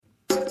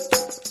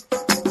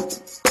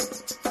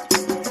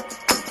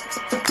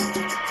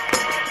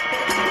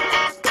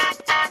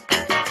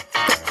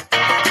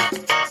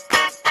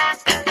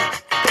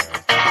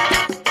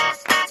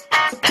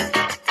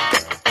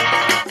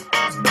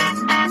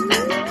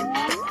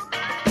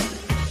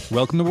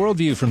Welcome to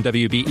Worldview from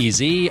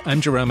WBEZ.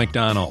 I'm Jerome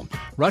McDonnell.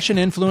 Russian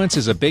influence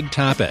is a big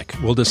topic.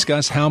 We'll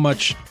discuss how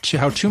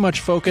too much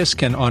focus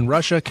on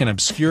Russia can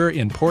obscure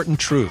important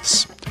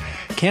truths.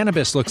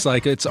 Cannabis looks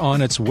like it's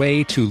on its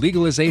way to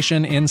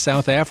legalization in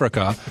South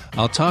Africa.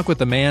 I'll talk with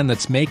the man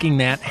that's making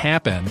that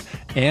happen.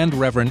 And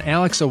Reverend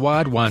Alex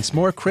Awad wants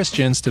more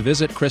Christians to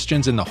visit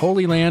Christians in the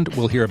Holy Land.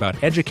 We'll hear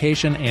about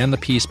education and the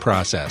peace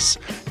process.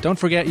 Don't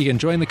forget, you can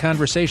join the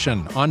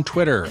conversation on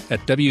Twitter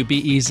at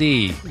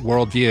WBEZ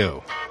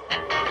Worldview.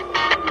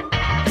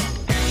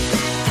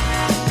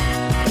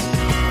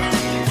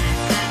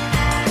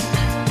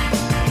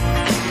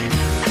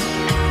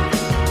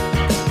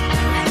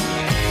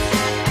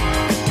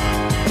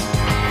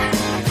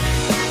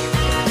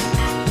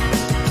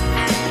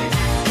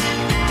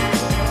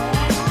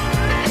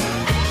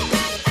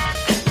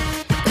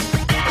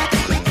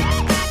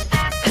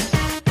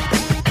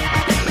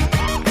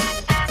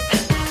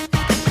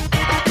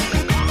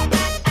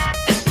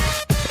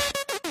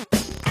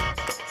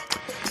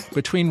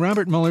 Between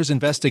Robert Mueller's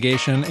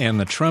investigation and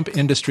the Trump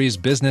industry's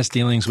business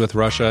dealings with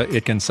Russia,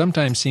 it can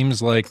sometimes seem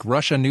like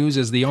Russia news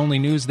is the only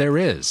news there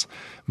is.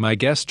 My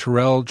guest,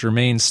 Terrell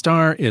Germain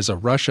Starr, is a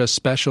Russia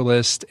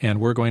specialist, and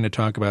we're going to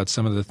talk about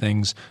some of the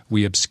things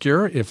we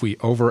obscure if we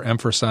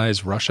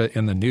overemphasize Russia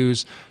in the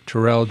news.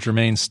 Terrell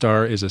Germain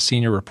Starr is a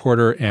senior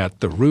reporter at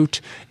The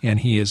Root,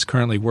 and he is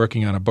currently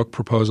working on a book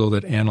proposal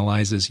that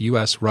analyzes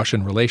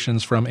U.S.-Russian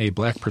relations from a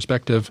black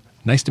perspective.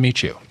 Nice to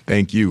meet you.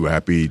 Thank you.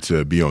 Happy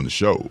to be on the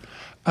show.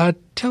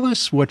 Tell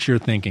us what you're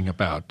thinking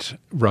about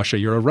Russia.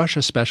 You're a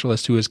Russia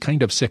specialist who is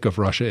kind of sick of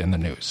Russia in the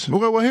news.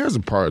 Well, here's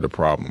a part of the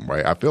problem,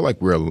 right? I feel like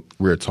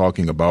we're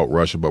talking about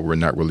Russia, but we're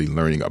not really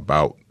learning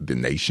about the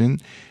nation.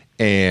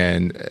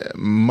 And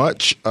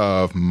much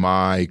of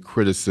my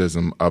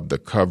criticism of the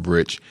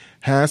coverage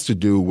has to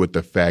do with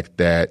the fact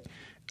that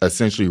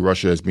essentially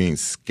Russia is being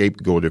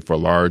scapegoated for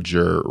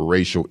larger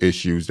racial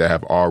issues that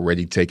have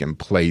already taken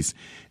place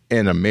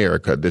in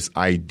America, this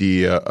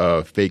idea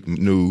of fake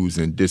news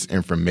and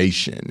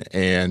disinformation.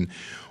 And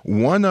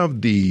one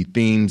of the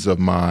themes of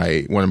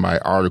one of my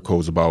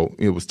articles about,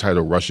 it was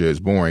titled Russia is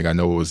Boring. I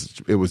know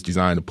it was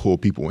designed to pull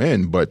people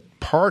in, but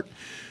part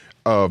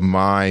of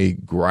my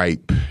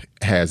gripe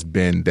has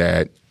been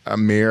that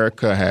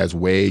America has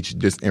waged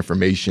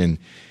disinformation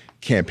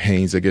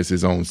campaigns against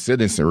its own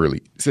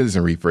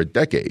citizenry for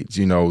decades.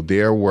 You know,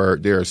 there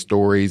are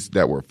stories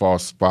that were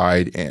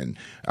falsified in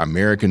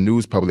American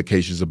news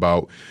publications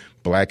about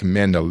black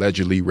men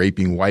allegedly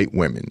raping white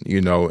women,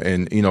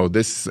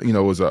 this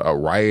was a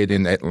riot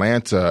in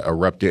Atlanta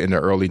erupted in the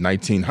early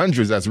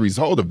 1900s as a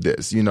result of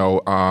this.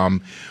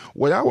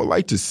 What I would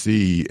like to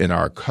see in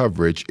our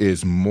coverage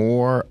is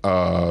more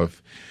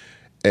of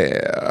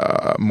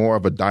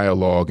a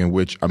dialogue in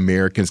which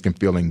Americans can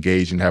feel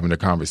engaged in having a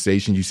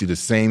conversation. You see the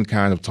same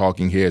kind of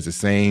talking heads, the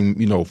same,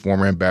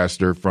 former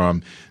ambassador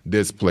from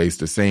this place,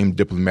 the same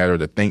diplomat or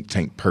the think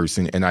tank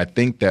person. And I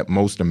think that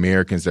most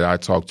Americans that I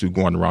talk to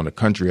going around the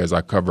country as I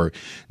cover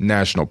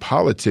national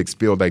politics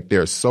feel like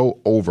they're so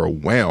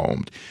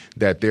overwhelmed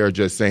that they're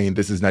just saying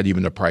this is not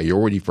even a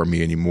priority for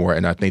me anymore.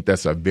 And I think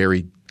that's a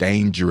very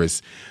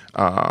dangerous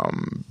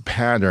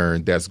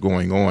pattern that's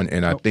going on,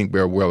 and I think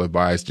we're well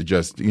advised to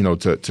just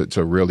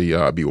to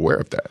really be aware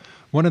of that.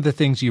 One of the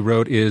things you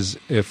wrote is,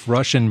 if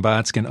Russian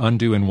bots can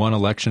undo in one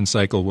election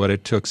cycle what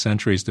it took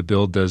centuries to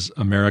build, does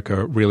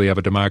America really have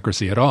a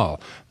democracy at all?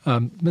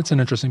 That's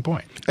an interesting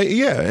point.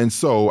 Yeah, and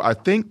so I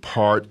think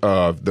part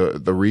of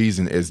the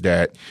reason is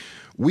that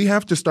we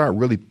have to start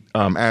really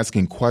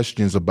asking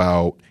questions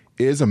about,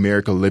 is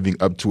America living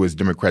up to its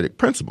democratic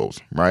principles,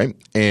 right?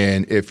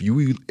 And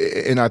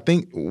I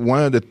think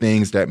one of the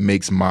things that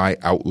makes my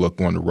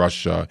outlook on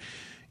Russia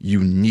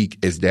unique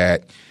is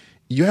that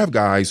you have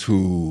guys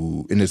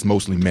who, and it's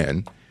mostly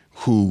men,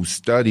 who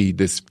study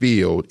this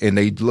field and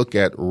they look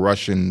at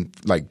Russian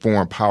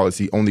foreign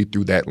policy only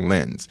through that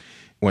lens.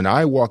 When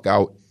I walk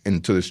out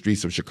into the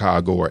streets of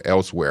Chicago or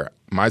elsewhere,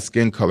 my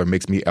skin color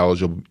makes me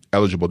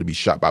eligible to be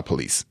shot by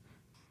police.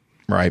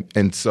 Right.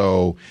 And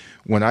so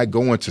when I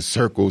go into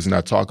circles and I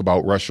talk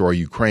about Russia or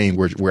Ukraine,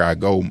 where I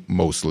go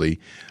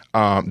mostly,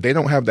 they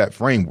don't have that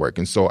framework.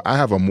 And so I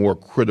have a more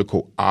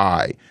critical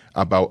eye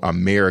about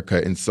America.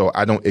 And so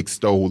I don't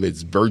extol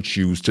its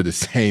virtues to the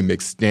same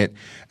extent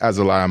as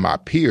a lot of my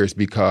peers,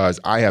 because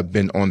I have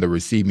been on the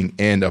receiving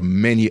end of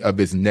many of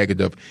its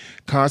negative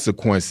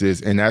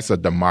consequences. And that's a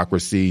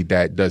democracy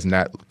that does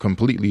not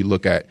completely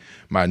look at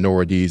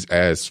minorities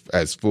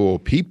as full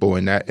people.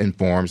 And that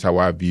informs how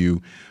I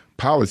view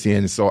policy.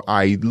 And so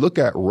I look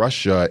at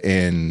Russia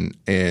and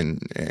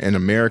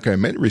America in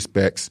many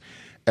respects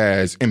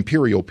as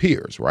imperial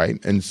peers,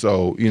 right? And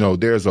so,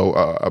 there's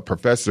a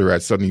professor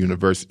at Southern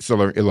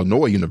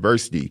Illinois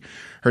University.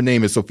 Her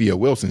name is Sophia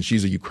Wilson.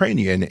 She's a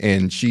Ukrainian,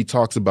 and she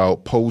talks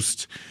about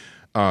post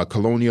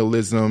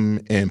colonialism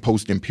and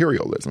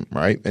post-imperialism,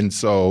 right? And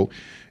so,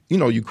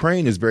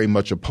 Ukraine is very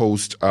much a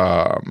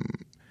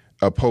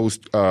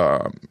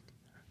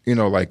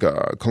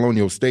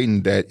colonial state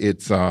in that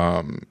it's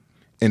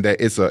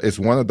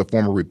one of the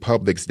former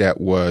republics that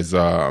was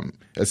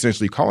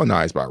essentially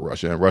colonized by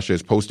Russia, and Russia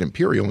is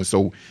post-imperial. And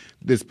so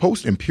this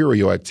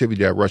post-imperial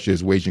activity that Russia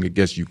is waging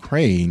against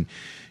Ukraine,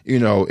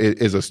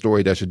 is a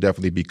story that should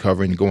definitely be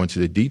covered and go into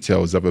the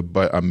details of it.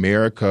 But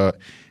America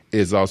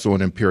is also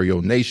an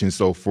imperial nation.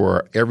 So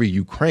for every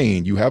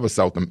Ukraine, you have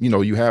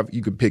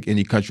you could pick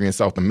any country in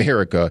South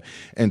America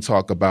and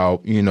talk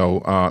about,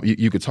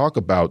 you could talk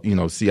about,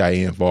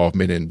 CIA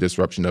involvement and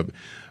disruption of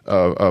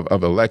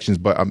elections.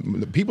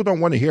 But people don't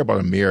want to hear about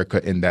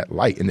America in that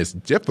light. And it's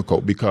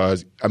difficult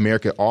because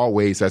America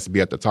always has to be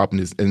at the top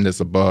and this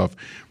above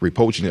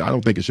reproaching it. I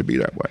don't think it should be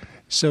that way.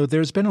 So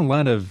there's been a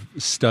lot of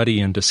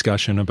study and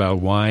discussion about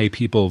why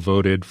people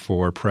voted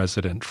for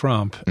President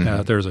Trump.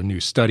 Mm-hmm. There's a new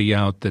study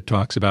out that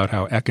talks about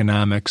how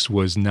economics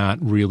was not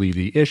really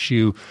the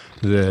issue,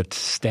 that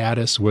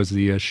status was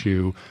the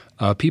issue.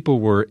 People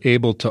were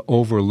able to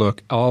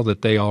overlook all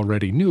that they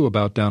already knew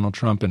about Donald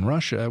Trump and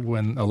Russia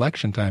when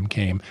election time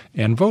came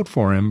and vote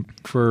for him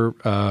for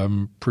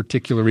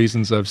particular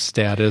reasons of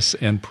status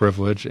and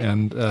privilege.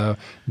 And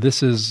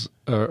this is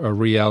a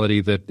reality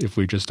that if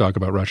we just talk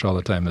about Russia all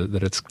the time,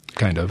 that it's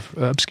kind of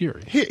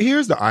obscure.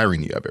 Here's the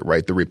irony of it,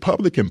 right? The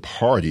Republican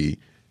Party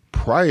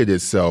prided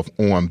itself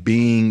on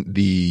being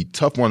the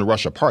tough on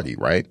Russia party,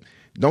 right?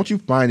 Don't you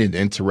find it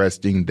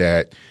interesting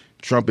that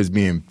Trump is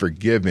being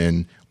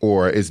forgiven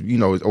or is,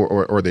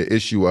 or the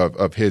issue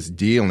of his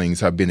dealings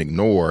have been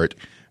ignored,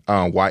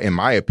 in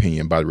my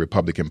opinion, by the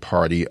Republican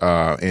Party.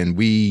 And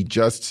we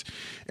just,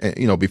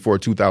 before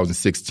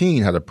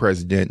 2016 had a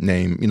president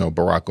named,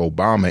 Barack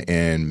Obama,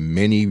 and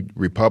many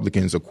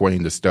Republicans,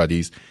 according to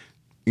studies,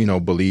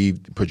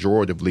 believed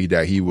pejoratively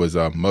that he was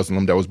a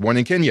Muslim that was born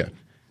in Kenya.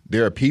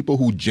 There are people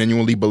who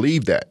genuinely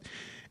believe that.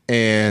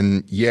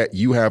 And yet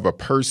you have a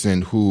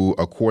person who,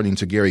 according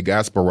to Gary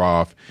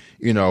Kasparov,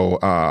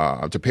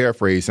 to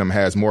paraphrase him,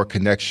 has more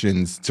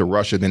connections to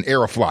Russia than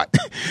Aeroflot.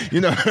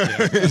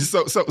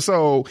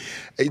 So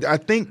I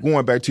think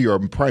going back to your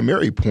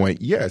primary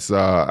point, yes,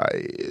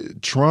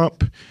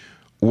 Trump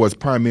was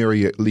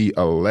primarily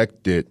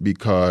elected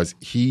because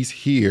he's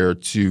here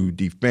to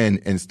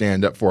defend and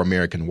stand up for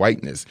American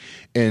whiteness.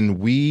 And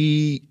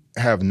we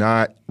have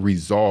not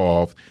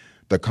resolved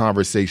the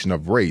conversation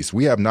of race.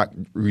 We have not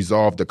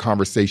resolved the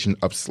conversation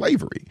of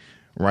slavery,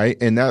 right?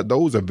 And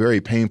those are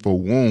very painful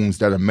wounds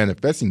that are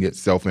manifesting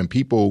itself in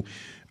people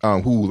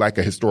who lack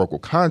a historical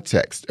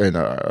context and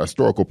a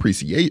historical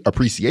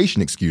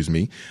appreciation. It's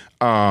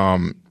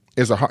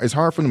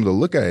hard for them to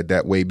look at it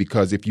that way,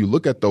 because if you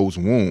look at those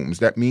wounds,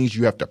 that means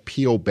you have to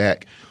peel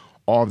back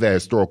all of that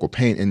historical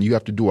pain, and you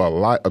have to do a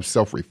lot of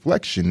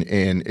self-reflection.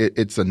 And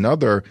it's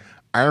another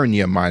irony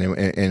of mine,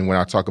 and when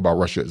I talk about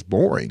Russia, it's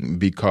boring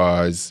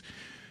because,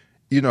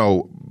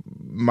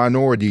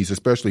 minorities,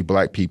 especially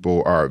black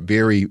people, are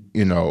very,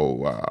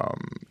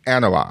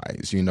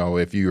 analyzed.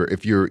 If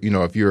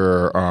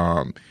you're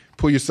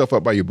pull yourself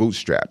up by your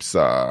bootstraps,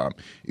 go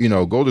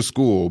to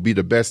school, be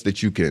the best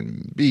that you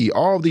can be.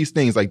 All of these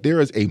things, like there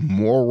is a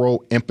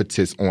moral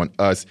impetus on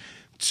us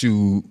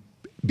to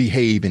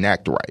behave and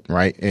act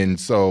right? And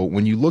so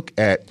when you look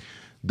at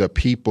the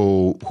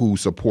people who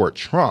support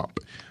Trump,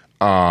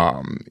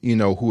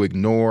 who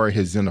ignore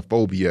his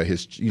xenophobia,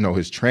 his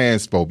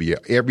transphobia,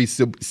 every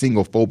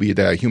single phobia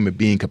that a human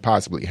being could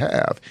possibly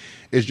have,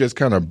 is just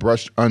kind of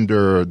brushed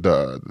under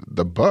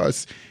the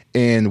bus.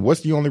 And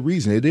what's the only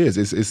reason?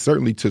 It's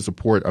certainly to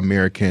support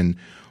American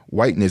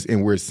whiteness,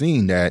 and we're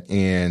seeing that.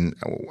 And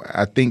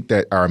I think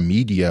that our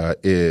media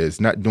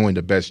is not doing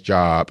the best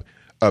job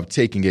of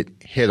taking it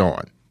head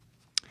on.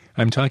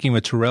 I'm talking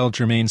with Terrell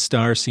Jermaine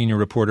Starr, senior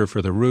reporter for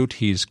The Root.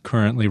 He's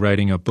currently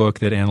writing a book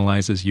that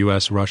analyzes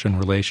U.S.-Russian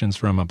relations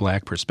from a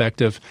black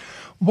perspective.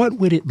 What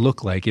would it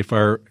look like if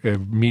our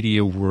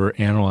media were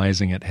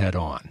analyzing it head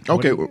on?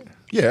 Okay,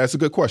 yeah, that's a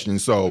good question.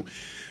 So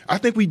I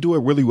think we do it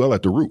really well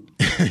at The Root.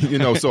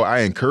 So I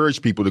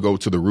encourage people to go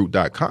to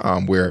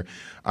theroot.com, where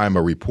I'm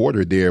a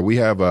reporter there. We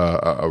have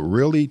a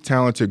really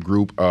talented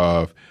group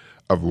of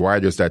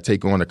writers that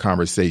take on a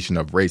conversation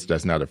of race,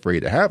 that's not afraid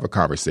to have a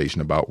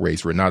conversation about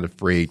race. We're not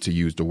afraid to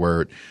use the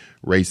word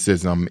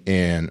racism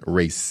and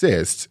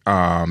racist.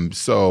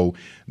 So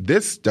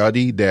this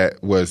study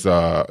that was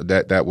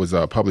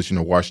published in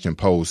the Washington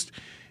Post,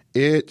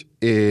 it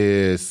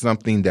is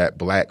something that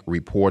black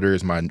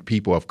reporters, my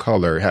people of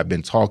color, have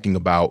been talking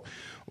about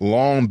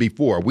long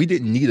before. We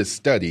didn't need a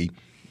study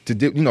to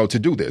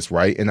do this,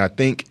 right? And I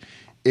think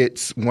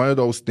it's one of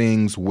those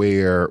things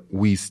where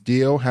we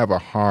still have a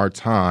hard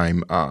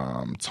time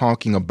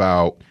talking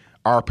about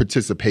our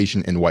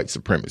participation in white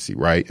supremacy,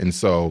 right? And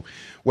so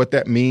what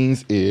that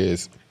means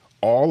is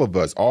all of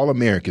us, all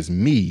Americans,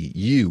 me,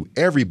 you,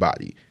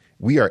 everybody,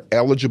 we are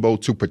eligible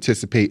to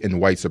participate in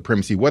white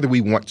supremacy, whether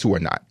we want to or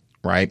not,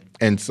 right?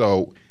 And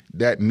so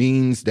that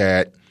means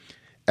that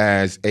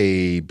as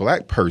a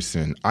black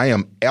person, I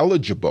am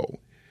eligible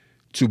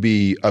to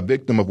be a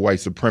victim of white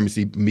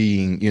supremacy,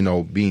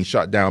 being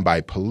shot down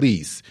by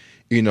police,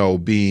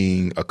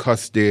 being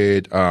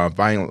accosted,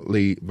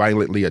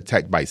 violently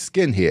attacked by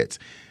skinheads.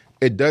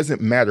 It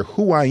doesn't matter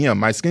who I am.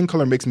 My skin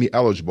color makes me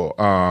eligible.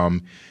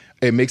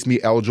 It makes me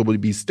eligible to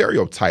be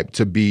stereotyped,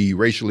 to be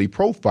racially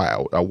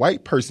profiled. A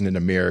white person in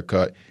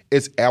America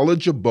is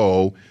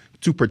eligible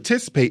to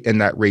participate in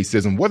that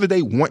racism, whether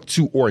they want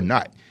to or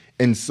not.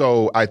 And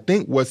so I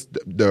think what's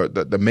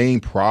the main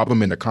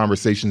problem in the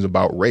conversations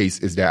about race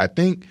is that I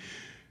think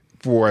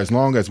for as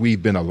long as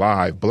we've been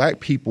alive, Black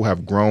people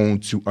have grown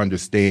to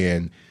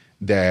understand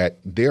that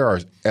there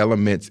are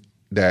elements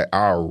that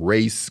our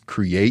race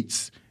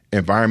creates,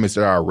 environments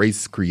that our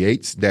race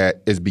creates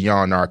that is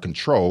beyond our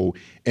control,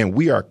 and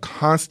we are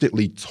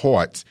constantly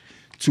taught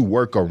to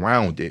work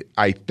around it.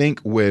 I think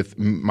with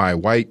my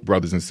white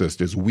brothers and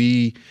sisters,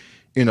 the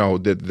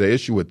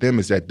issue with them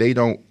is that they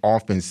don't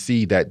often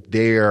see that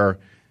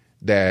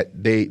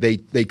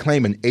they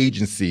claim an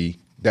agency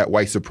that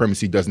white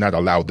supremacy does not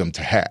allow them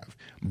to have.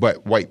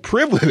 But white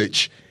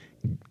privilege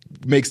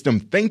makes them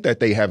think that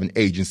they have an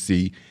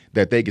agency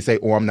that they can say,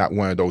 "Oh, I'm not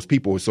one of those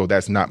people, so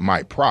that's not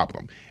my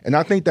problem." And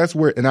I think that's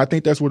where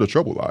the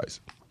trouble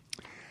lies.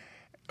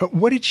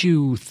 What did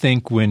you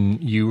think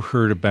when you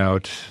heard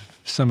about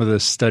some of the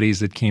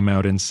studies that came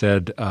out and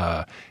said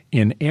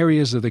in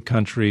areas of the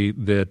country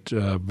that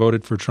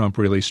voted for Trump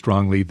really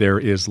strongly, there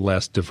is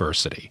less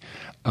diversity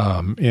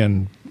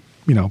in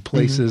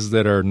places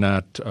that are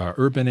not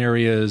urban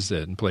areas,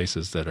 and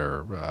places that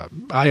are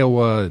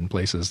Iowa, and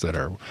places that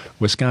are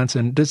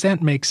Wisconsin? Does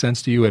that make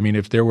sense to you? I mean,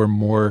 if there were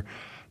more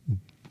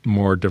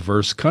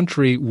diverse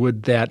country,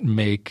 would that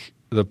make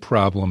the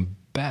problem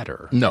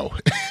better? No.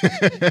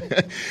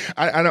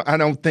 I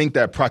don't think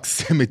that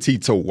proximity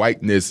to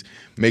whiteness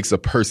makes a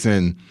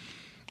person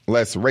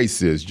less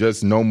racist,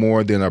 just no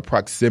more than a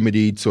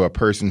proximity to a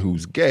person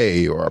who's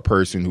gay or a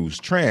person who's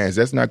trans.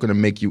 That's not going to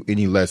make you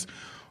any less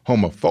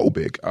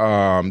homophobic.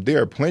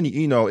 There are plenty,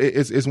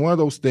 it's one of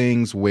those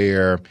things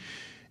where,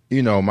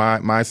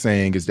 my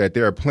saying is that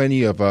there are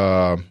plenty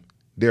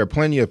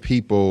of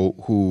people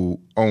who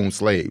own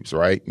slaves,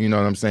 right? You know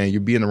what I'm saying? You're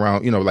being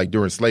around, like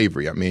during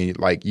slavery. I mean,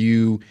 like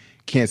you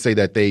can't say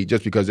that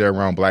just because they're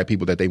around Black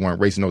people that they weren't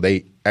racist. No,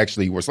 they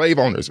actually were slave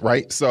owners,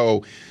 right?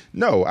 So,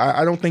 no,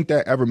 I don't think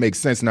that ever makes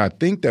sense. And I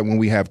think that when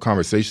we have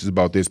conversations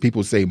about this,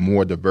 people say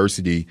more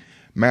diversity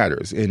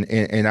matters.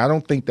 And I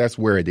don't think that's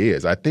where it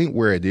is. I think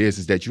where it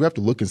is that you have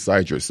to look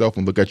inside yourself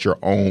and look at your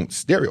own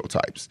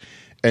stereotypes.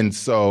 And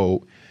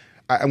so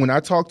when I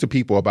talk to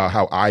people about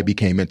how I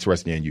became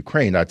interested in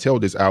Ukraine,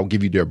 I'll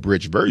give you the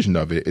abridged version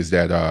of it, is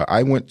that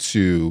I went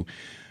to,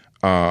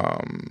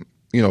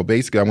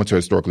 basically I went to a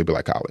historically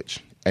Black college.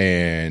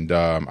 And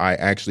I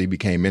actually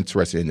became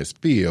interested in this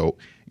field,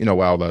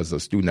 while I was a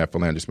student at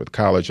Philander Smith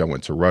College. I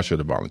went to Russia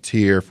to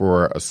volunteer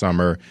for a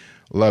summer,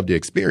 loved the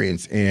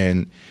experience.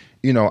 And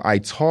I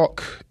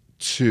talk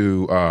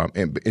to,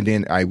 and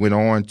then I went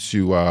on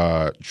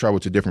to travel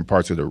to different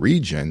parts of the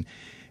region,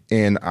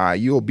 and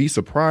you'll be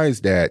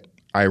surprised that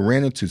I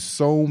ran into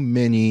so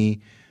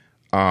many,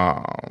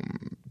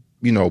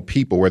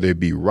 people, whether it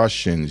be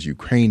Russians,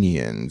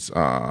 Ukrainians,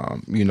 or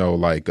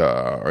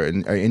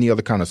any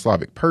other kind of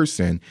Slavic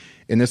person,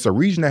 and it's a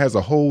region that has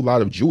a whole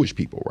lot of Jewish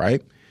people,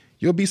 right?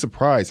 You'll be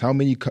surprised how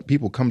many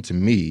people come to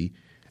me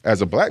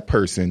as a Black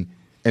person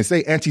and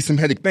say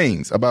anti-Semitic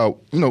things about,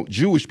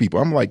 Jewish people.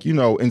 I'm like,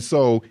 and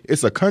so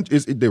it's a country,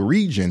 the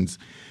regions,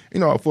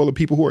 are full of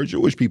people who are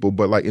Jewish people,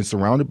 but like it's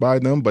surrounded by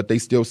them, but they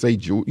still say,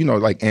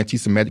 like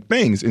anti-Semitic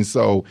things. And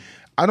so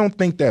I don't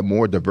think that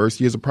more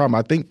diversity is a problem.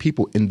 I think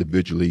people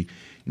individually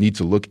need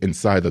to look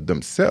inside of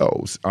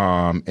themselves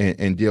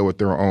and deal with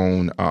their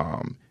own,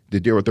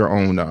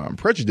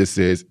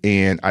 prejudices.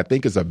 And I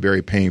think it's a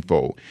very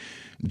painful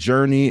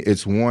journey.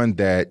 It's one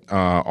that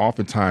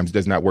oftentimes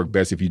does not work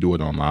best if you do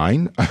it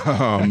online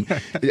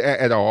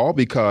at all,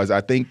 because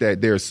I think that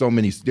there's so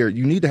many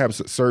you need to have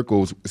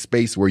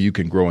space where you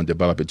can grow and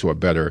develop into a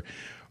better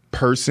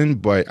person.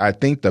 But I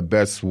think the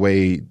best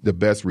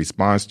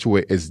response to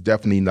it is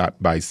definitely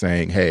not by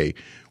saying, hey,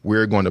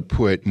 we're going to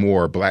put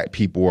more Black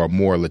people or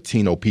more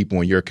Latino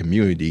people in your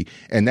community,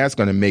 and that's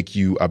going to make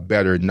you a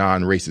better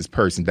non-racist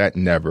person. That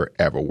never,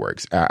 ever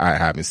works. I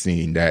haven't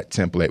seen that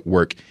template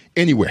work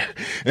anywhere.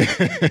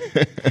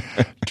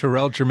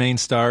 Terrell Jermaine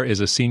Starr is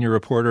a senior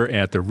reporter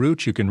at The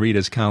Root. You can read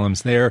his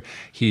columns there.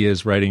 He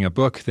is writing a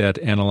book that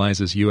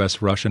analyzes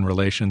U.S.-Russian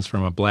relations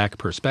from a Black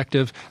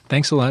perspective.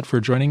 Thanks a lot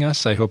for joining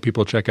us. I hope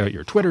people check out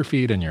your Twitter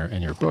feed and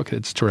your book.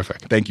 It's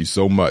terrific. Thank you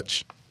so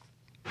much.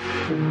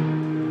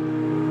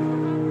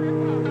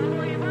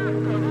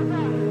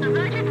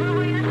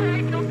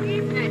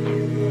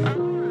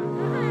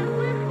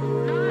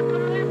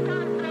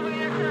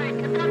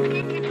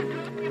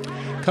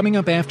 Coming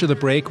up after the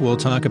break, we'll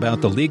talk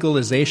about the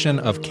legalization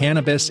of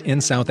cannabis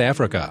in South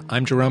Africa.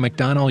 I'm Jerome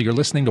McDonnell. You're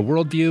listening to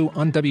Worldview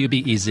on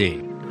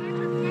WBEZ.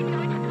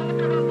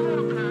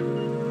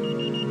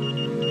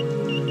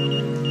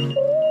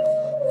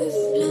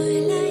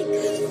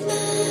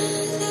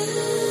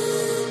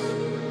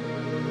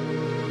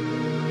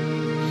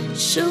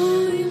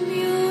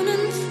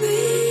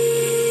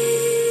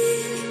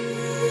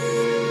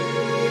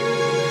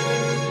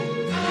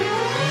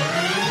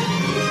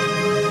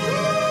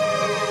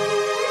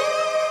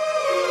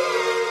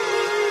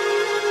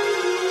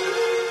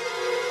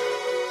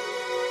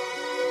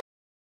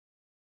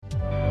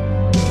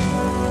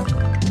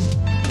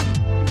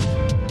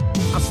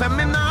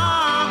 me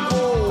nah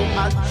go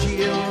a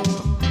jail.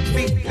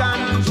 Big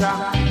ganja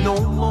no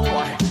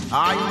more.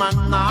 I man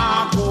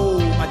nah go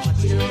a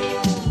jail.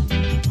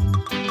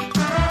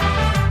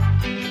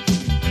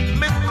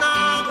 Me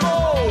nah go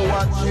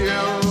a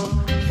jail.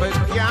 Big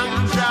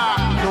ganja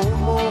no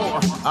more.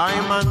 I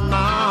man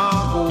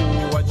nah go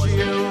a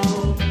jail.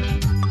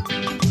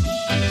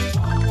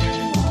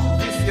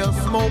 If you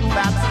smoke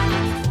that,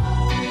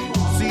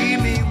 see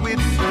me with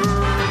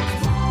her.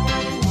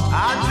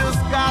 I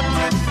just got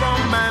it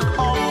from an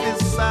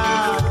officer.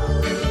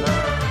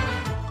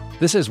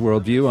 This is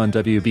Worldview on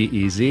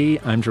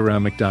WBEZ. I'm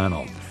Jerome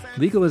McDonald.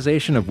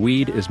 Legalization of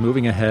weed is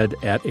moving ahead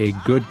at a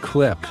good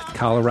clip.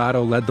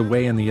 Colorado led the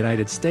way in the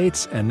United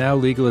States, and now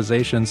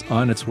legalization's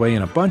on its way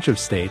in a bunch of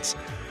states.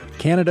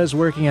 Canada's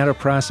working out a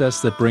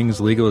process that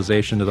brings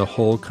legalization to the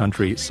whole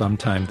country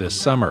sometime this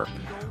summer.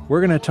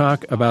 We're going to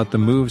talk about the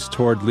moves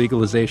toward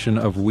legalization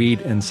of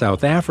weed in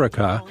South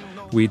Africa.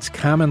 Weed's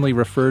commonly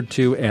referred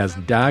to as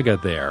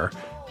daga there,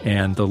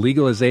 and the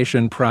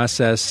legalization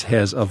process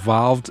has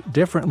evolved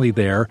differently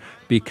there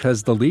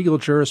because the legal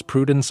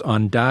jurisprudence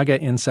on daga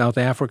in South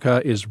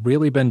Africa has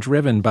really been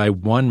driven by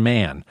one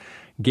man.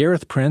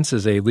 Gareth Prince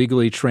is a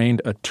legally trained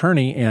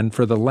attorney, and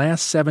for the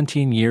last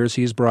 17 years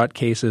he's brought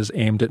cases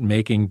aimed at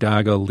making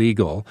daga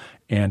legal,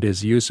 and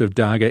his use of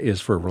daga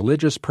is for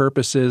religious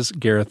purposes.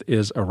 Gareth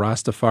is a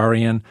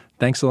Rastafarian.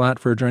 Thanks a lot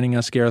for joining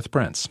us, Gareth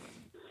Prince.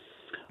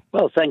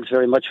 Well, thanks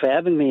very much for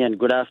having me, and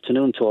good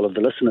afternoon to all of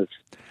the listeners.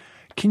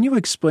 Can you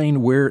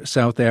explain where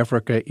South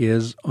Africa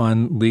is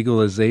on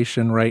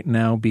legalization right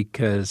now?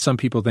 Because some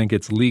people think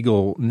it's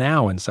legal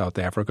now in South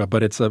Africa,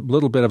 but it's a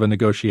little bit of a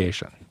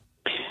negotiation.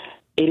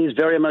 It is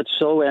very much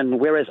so, and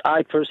whereas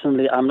I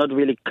personally, I'm not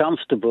really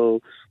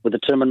comfortable with the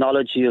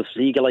terminology of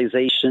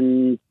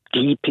legalization,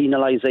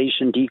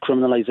 depenalization,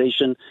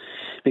 decriminalization,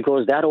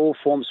 because that all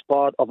forms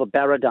part of a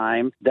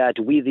paradigm that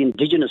we, the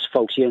indigenous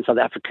folks here in South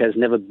Africa, has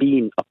never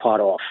been a part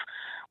of.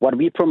 What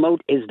we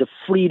promote is the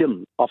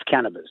freedom of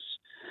cannabis.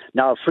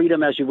 Now,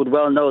 freedom, as you would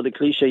well know, the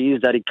cliche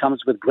is that it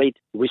comes with great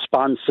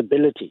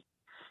responsibility.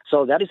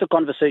 So that is a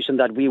conversation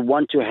that we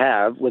want to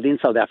have within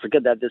South Africa,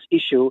 that this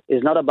issue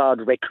is not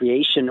about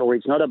recreation or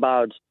it's not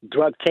about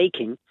drug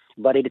taking,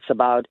 but it's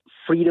about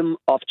freedom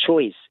of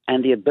choice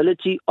and the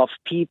ability of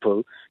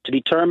people to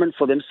determine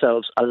for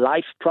themselves a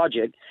life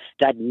project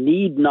that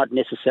need not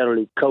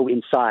necessarily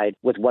coincide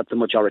with what the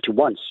majority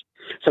wants.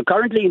 So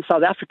currently in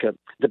South Africa,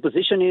 the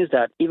position is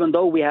that even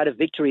though we had a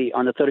victory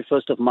on the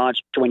 31st of March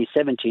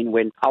 2017,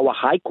 when our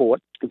High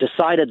Court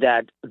decided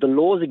that the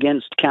laws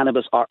against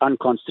cannabis are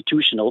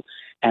unconstitutional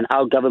and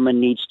our government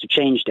needs to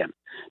change them.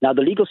 Now,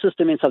 the legal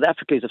system in South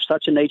Africa is of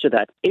such a nature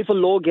that if a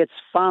law gets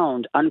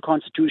found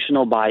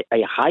unconstitutional by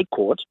a High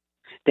Court,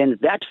 then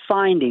that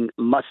finding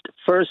must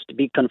first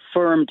be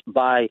confirmed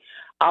by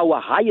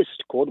our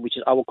highest court, which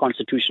is our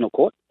constitutional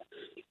court,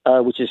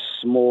 which is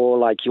more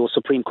like your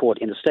Supreme Court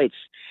in the States.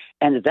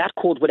 And that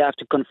court would have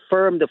to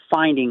confirm the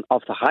finding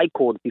of the High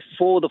Court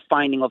before the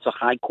finding of the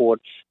High Court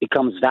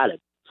becomes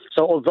valid.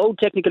 So although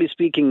technically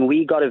speaking,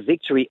 we got a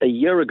victory a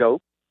year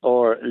ago,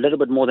 or a little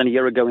bit more than a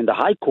year ago in the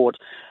High Court,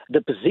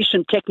 the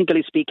position,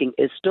 technically speaking,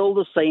 is still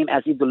the same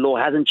as if the law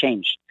hasn't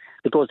changed,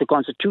 because the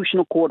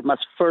Constitutional Court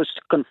must first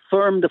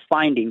confirm the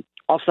finding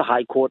of the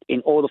High Court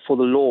in order for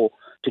the law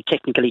to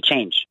technically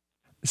change.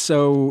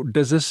 So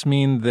does this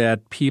mean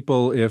that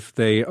people, if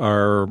they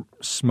are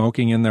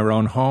smoking in their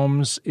own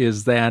homes,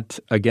 is that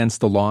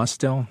against the law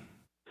still?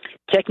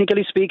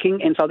 Technically speaking,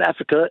 in South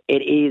Africa,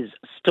 it is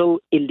still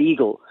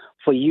illegal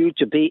for you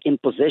to be in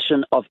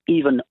possession of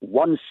even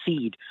one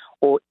seed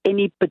or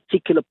any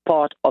particular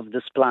part of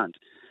this plant.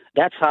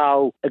 That's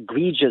how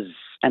egregious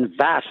and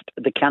vast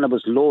the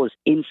cannabis laws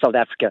in South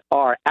Africa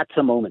are at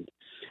the moment.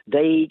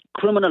 They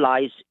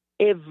criminalize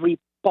every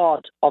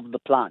part of the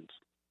plant,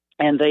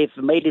 and they've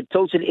made it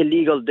totally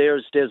illegal.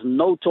 There's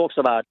no talks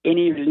about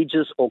any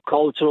religious or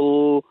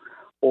cultural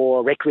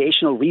or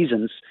recreational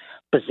reasons.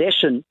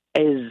 Possession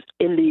is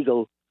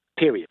illegal,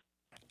 period.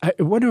 I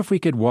wonder if we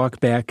could walk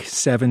back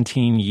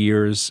 17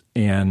 years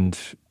and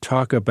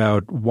talk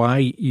about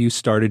why you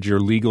started your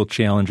legal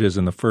challenges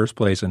in the first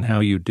place and how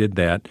you did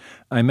that.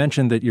 I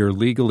mentioned that you're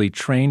legally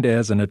trained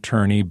as an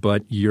attorney,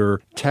 but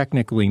you're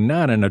technically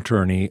not an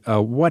attorney.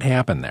 What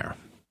happened there?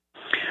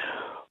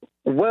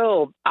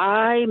 Well,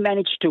 I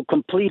managed to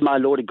complete my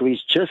law degrees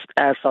just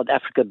as South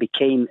Africa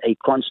became a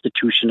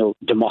constitutional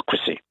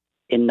democracy.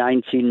 In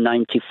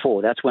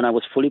 1994. That's when I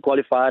was fully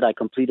qualified. I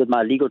completed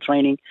my legal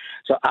training,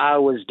 so I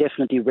was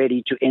definitely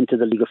ready to enter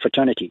the legal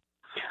fraternity.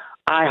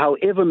 I,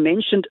 however,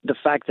 mentioned the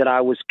fact that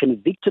I was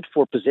convicted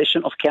for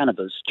possession of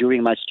cannabis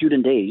during my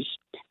student days,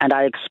 and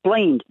I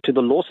explained to the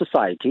Law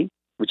Society,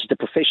 which is the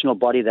professional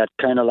body that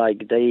kind of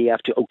like they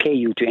have to okay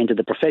you to enter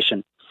the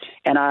profession,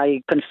 and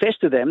I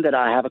confessed to them that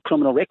I have a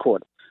criminal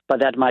record,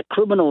 but that my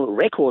criminal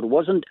record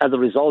wasn't as a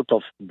result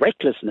of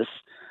recklessness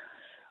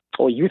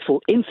or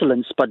youthful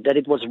insolence, but that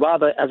it was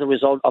rather as a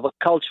result of a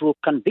cultural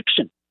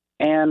conviction.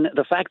 And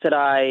the fact that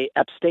I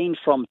abstained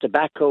from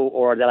tobacco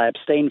or that I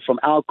abstained from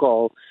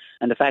alcohol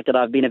and the fact that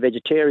I've been a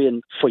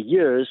vegetarian for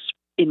years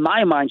in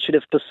my mind, should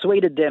have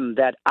persuaded them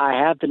that I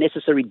have the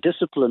necessary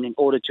discipline in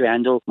order to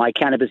handle my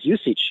cannabis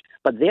usage.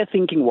 But their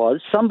thinking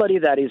was somebody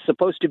that is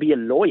supposed to be a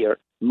lawyer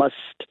must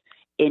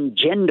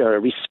engender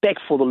respect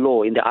for the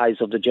law in the eyes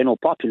of the general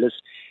populace.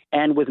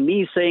 And with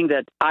me saying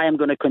that I am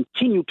going to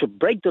continue to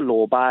break the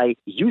law by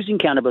using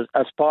cannabis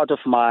as part of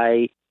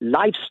my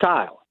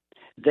lifestyle,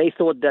 they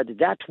thought that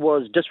that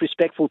was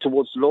disrespectful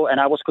towards law, and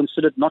I was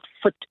considered not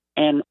fit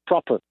and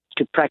proper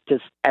to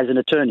practice as an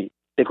attorney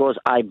because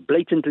I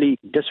blatantly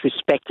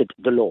disrespected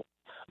the law.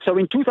 So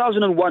in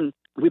 2001,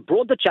 we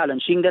brought the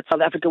challenge, seeing that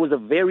South Africa was a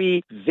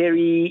very,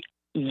 very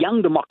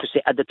young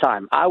democracy at the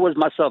time. I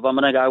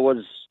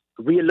was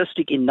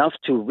realistic enough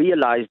to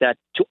realize that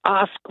to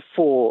ask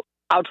for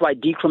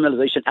outright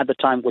decriminalization at the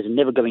time was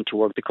never going to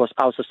work because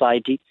our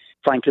society,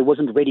 frankly,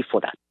 wasn't ready for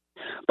that.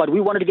 But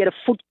we wanted to get a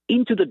foot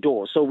into the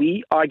door. So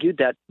we argued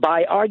that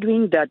by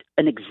arguing that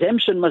an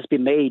exemption must be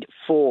made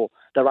for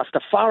the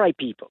Rastafari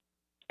people,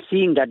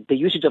 seeing that the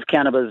usage of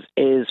cannabis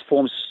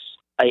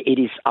it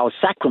is our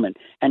sacrament,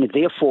 and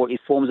therefore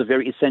it forms a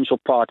very essential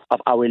part of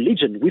our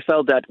religion. We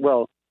felt that,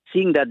 well,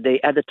 seeing that they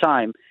at the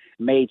time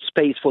made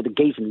space for the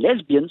gays and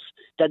lesbians,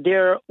 that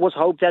there was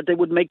hope that they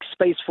would make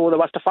space for the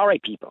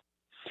Rastafari people.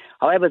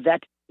 However,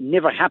 that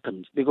never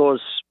happened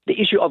because the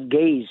issue of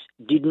gays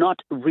did not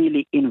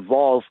really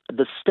involve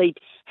the state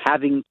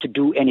having to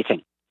do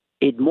anything.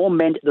 It more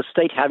meant the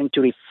state having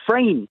to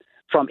refrain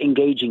from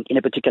engaging in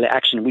a particular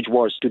action, which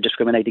was to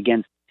discriminate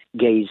against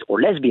gays or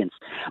lesbians.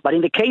 But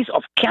in the case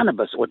of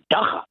cannabis or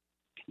dagga,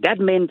 that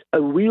meant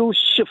a real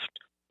shift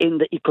in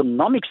the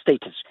economic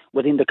status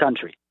within the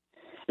country.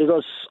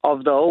 Because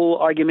of the whole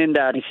argument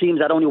that it seems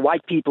that only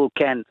white people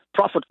can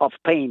profit off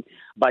pain,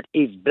 but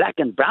if black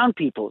and brown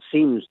people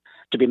seems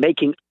to be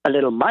making a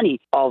little money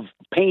of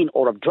pain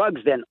or of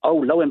drugs, then, oh,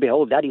 lo and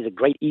behold, that is a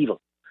great evil.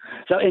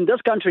 So in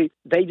this country,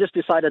 they just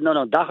decided, no,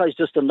 dagga is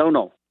just a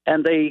no-no.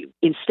 And they,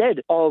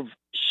 instead of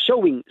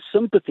showing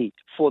sympathy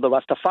for the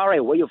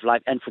Rastafari way of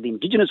life and for the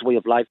indigenous way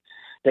of life,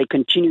 they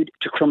continued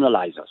to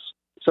criminalize us.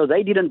 So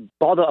they didn't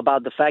bother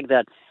about the fact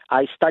that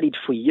I studied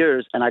for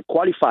years and I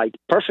qualified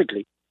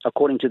perfectly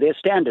according to their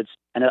standards.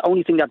 And the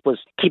only thing that was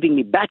keeping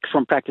me back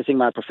from practicing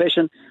my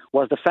profession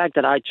was the fact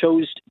that I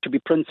chose to be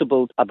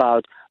principled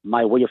about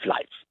my way of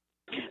life.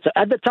 So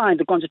at the time,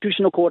 the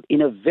Constitutional Court,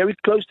 in a very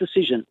close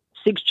decision,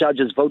 6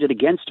 judges voted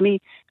against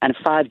me and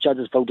 5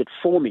 judges voted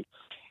for me.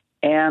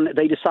 And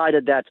they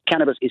decided that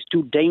cannabis is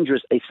too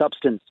dangerous a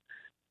substance,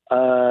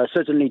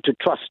 certainly to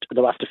trust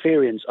the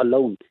Rastafarians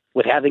alone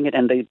with having it.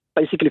 And they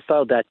basically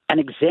felt that an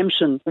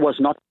exemption was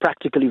not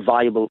practically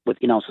viable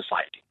within our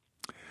society.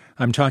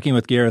 I'm talking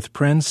with Gareth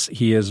Prince.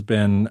 He has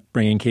been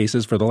bringing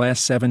cases for the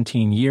last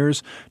 17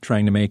 years,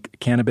 trying to make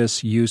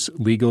cannabis use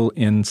legal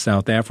in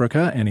South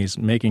Africa, and he's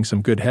making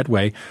some good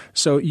headway.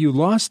 So you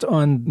lost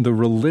on the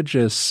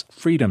religious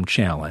freedom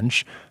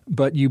challenge,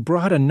 but you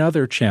brought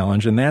another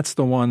challenge, and that's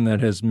the one that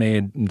has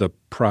made the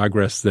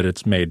progress that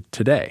it's made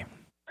today.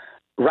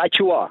 Right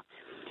you are.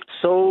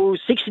 So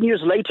 16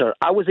 years later,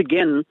 I was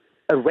again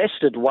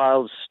arrested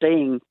while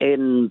staying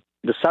in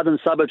the southern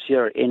suburbs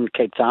here in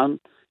Cape Town,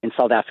 in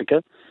South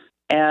Africa.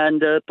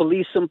 And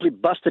police simply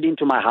busted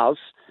into my house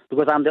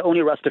because I'm the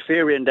only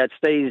Rastafarian that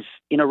stays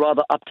in a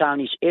rather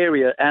uptownish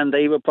area, and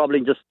they were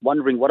probably just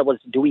wondering what I was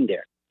doing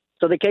there.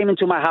 So they came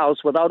into my house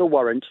without a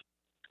warrant,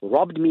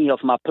 robbed me of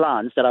my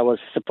plants that I was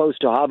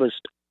supposed to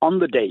harvest on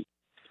the day,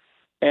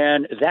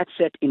 and that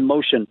set in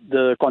motion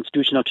the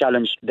constitutional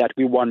challenge that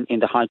we won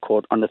in the High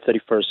Court on the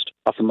 31st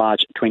of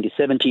March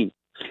 2017.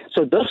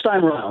 So this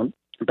time around,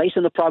 based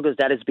on the progress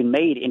that has been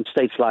made in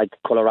states like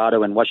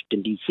Colorado and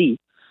Washington, D.C.,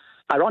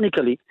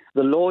 ironically,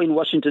 the law in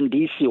Washington,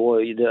 D.C., or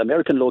the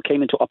American law,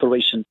 came into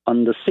operation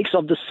on the 6th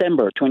of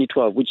December,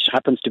 2012, which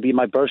happens to be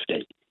my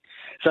birthday.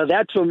 So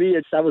that, for me,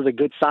 that was a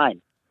good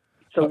sign.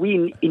 So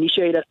we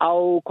initiated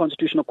our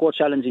Constitutional Court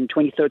challenge in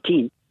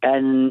 2013,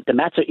 and the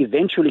matter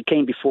eventually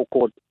came before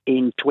court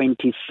in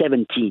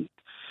 2017.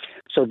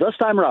 So this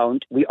time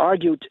around, we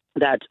argued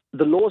that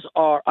the laws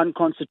are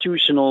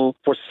unconstitutional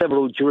for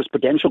several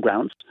jurisprudential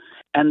grounds,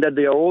 and that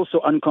they are also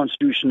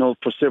unconstitutional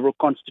for several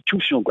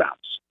constitutional grounds.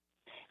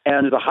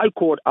 And the High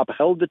Court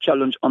upheld the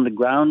challenge on the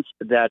grounds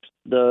that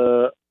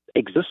the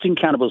existing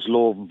cannabis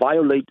law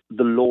violate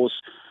the laws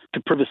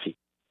to privacy.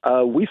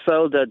 We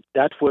felt that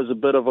that was a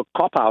bit of a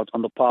cop-out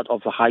on the part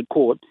of the High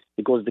Court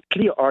because the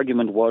clear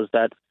argument was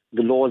that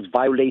the laws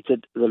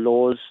violated the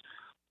laws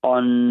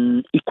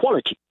on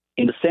equality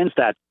in the sense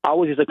that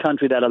ours is a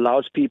country that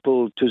allows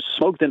people to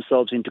smoke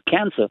themselves into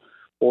cancer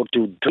or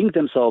to drink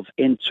themselves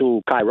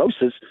into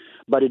cirrhosis,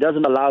 but it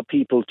doesn't allow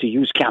people to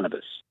use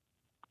cannabis.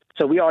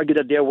 So we argued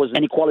that there was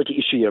an equality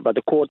issue here, but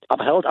the court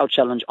upheld our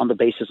challenge on the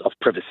basis of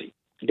privacy.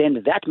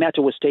 Then that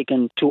matter was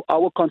taken to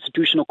our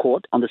Constitutional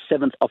Court on the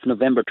 7th of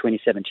November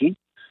 2017,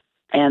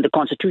 and the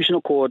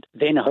Constitutional Court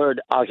then heard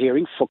our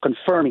hearing for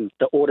confirming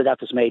the order that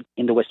was made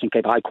in the Western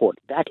Cape High Court.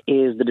 That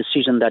is the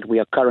decision that we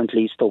are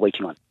currently still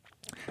waiting on.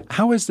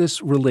 How is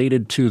this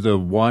related to the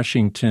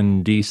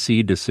Washington,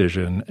 D.C.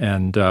 decision?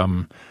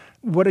 And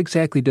What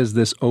exactly does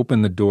this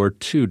open the door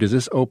to? Does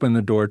this open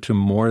the door to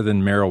more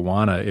than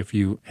marijuana if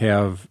you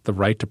have the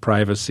right to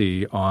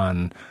privacy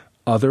on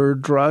other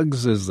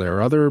drugs? Is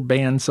there other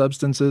banned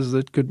substances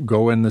that could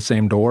go in the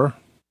same door?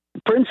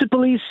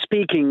 Principally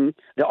speaking,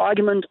 the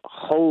argument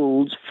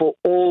holds for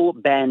all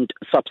banned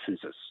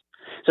substances.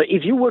 So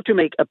if you were to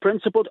make a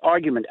principled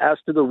argument as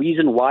to the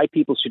reason why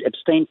people should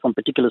abstain from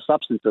particular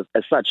substances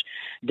as such,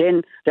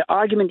 then the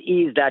argument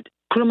is that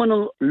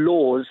criminal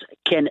laws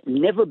can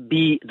never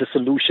be the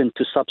solution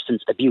to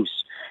substance abuse.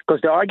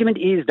 Because the argument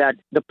is that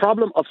the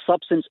problem of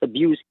substance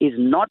abuse is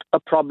not a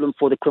problem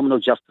for the criminal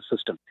justice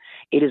system.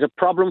 It is a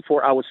problem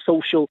for our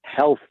social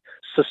health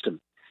system.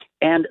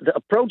 And the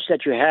approach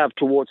that you have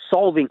towards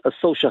solving a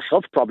social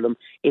health problem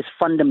is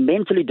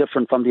fundamentally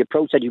different from the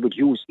approach that you would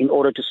use in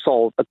order to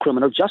solve a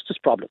criminal justice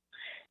problem.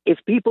 If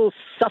people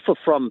suffer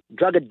from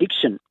drug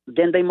addiction,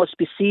 then they must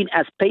be seen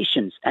as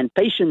patients, and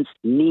patients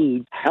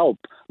need help,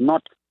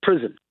 not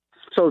prison.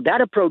 So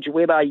that approach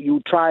whereby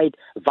you tried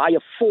via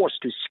force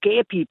to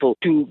scare people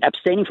to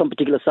abstaining from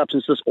particular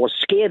substances or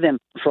scare them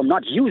from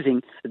not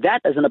using, that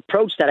is an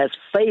approach that has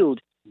failed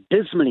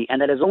dismally,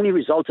 and that has only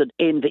resulted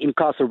in the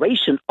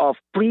incarceration of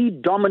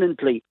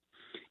predominantly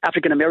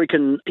African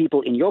American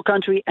people in your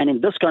country, and in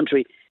this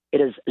country,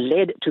 it has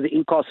led to the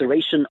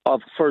incarceration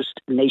of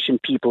First Nation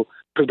people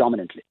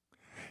predominantly.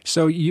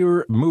 So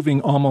you're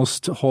moving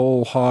almost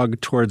whole hog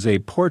towards a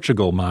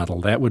Portugal model.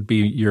 That would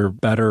be your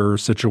better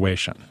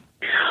situation.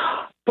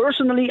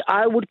 Personally,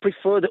 I would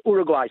prefer the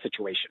Uruguay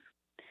situation.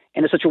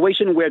 In a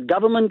situation where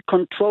government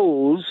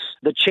controls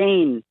the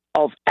chain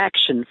of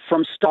action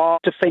from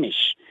start to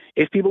finish.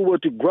 If people were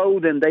to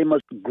grow, then they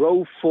must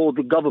grow for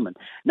the government.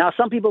 Now,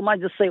 some people might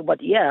just say, but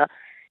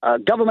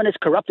government is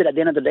corrupted at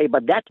the end of the day,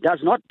 but that does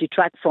not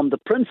detract from the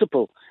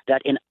principle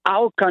that in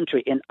our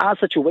country, in our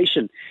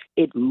situation,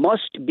 it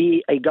must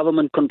be a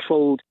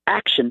government-controlled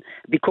action,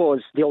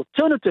 because the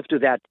alternative to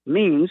that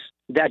means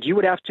that you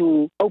would have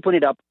to open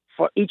it up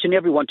for each and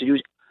everyone to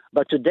use.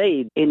 But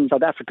today in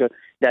South Africa,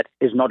 that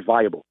is not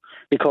viable,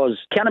 because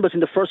cannabis in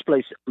the first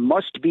place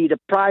must be the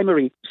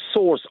primary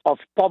source of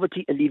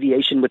poverty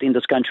alleviation within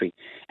this country.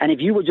 And if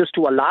you were just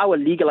to allow a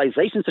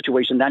legalization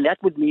situation, then that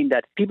would mean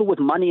that people with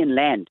money and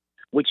land,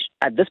 which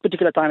at this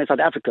particular time in South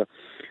Africa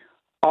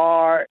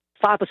are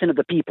 5% of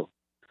the people.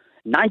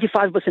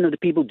 95% of the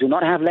people do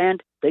not have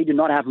land, they do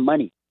not have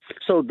money.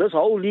 So this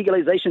whole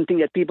legalization thing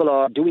that people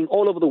are doing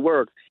all over the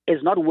world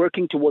is not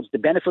working towards the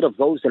benefit of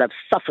those that have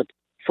suffered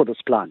for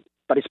this plant,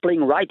 but it's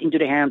playing right into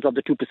the hands of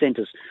the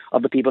 2%ers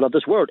of the people of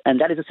this world. And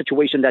that is a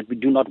situation that we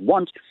do not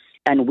want,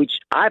 and which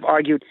I've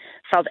argued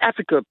South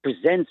Africa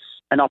presents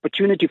an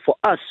opportunity for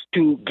us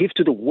to give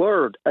to the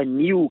world a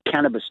new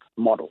cannabis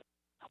model,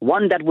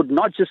 one that would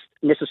not just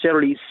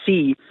necessarily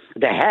see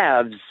the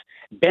haves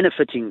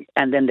benefiting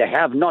and then the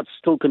have-nots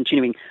still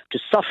continuing to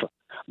suffer,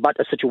 but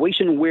a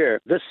situation where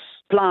this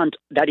plant,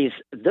 that is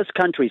this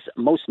country's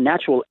most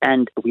natural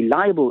and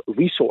reliable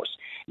resource,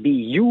 be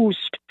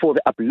used for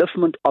the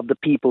upliftment of the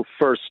people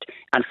first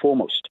and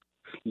foremost.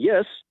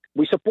 Yes,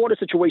 we support a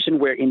situation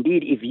where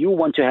indeed if you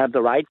want to have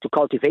the right to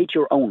cultivate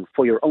your own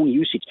for your own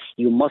usage,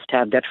 you must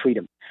have that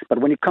freedom.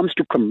 But when it comes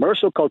to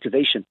commercial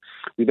cultivation,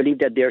 we believe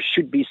that there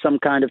should be some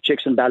kind of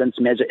checks and balance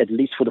measure, at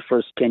least for the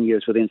first 10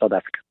 years within South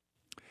Africa.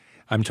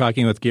 I'm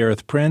talking with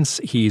Gareth Prince.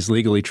 He's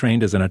legally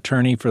trained as an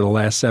attorney. For the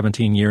last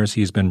 17 years,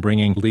 he's been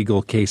bringing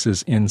legal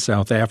cases in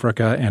South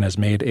Africa and has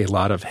made a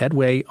lot of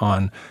headway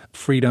on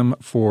freedom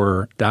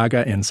for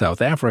Daga in South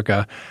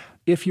Africa.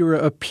 If your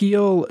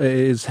appeal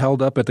is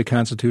held up at the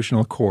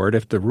Constitutional Court,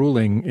 if the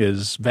ruling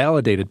is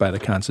validated by the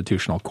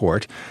Constitutional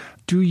Court,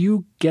 do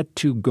you get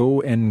to go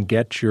and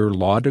get your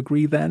law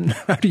degree then?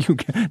 Do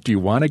you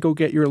want to go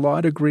get your law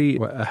degree?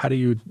 How do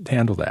you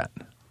handle that?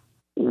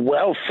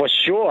 Well, for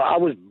sure. I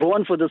was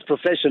born for this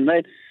profession,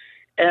 right?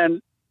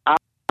 And I'm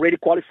already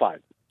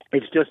qualified.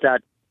 It's just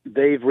that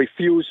they've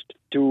refused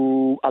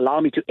to allow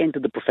me to enter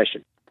the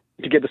profession,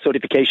 to get the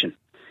certification.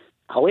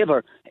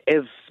 However,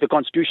 if the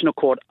Constitutional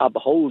Court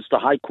upholds the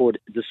High Court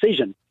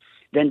decision,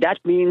 then that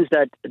means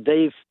that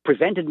they've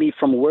prevented me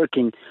from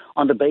working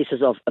on the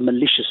basis of a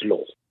malicious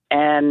law.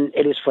 And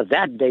it is for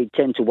that they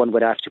tend to, one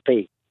would have to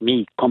pay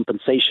me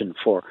compensation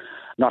for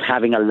not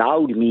having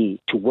allowed me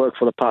to work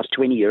for the past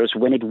 20 years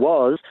when it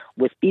was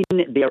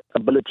within their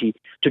ability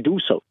to do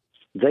so.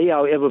 They,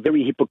 however,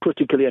 very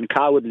hypocritically and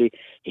cowardly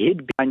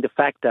hid behind the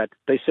fact that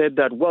they said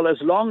that, well, as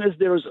long as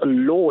there is a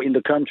law in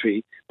the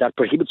country that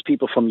prohibits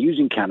people from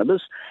using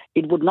cannabis,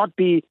 it would not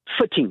be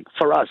fitting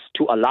for us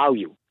to allow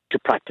you to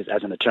practice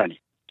as an attorney.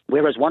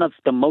 Whereas one of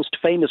the most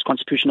famous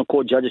Constitutional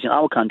Court judges in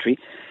our country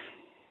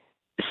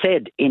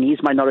said in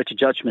his minority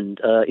judgment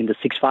in the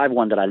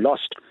 651 that I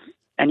lost,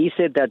 and he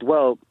said that,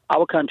 well,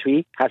 our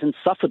country hasn't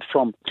suffered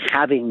from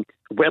having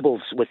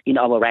rebels within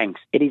our ranks.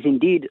 It is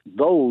indeed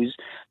those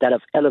that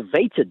have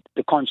elevated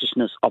the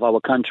consciousness of our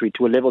country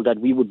to a level that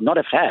we would not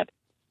have had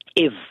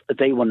if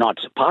they were not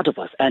part of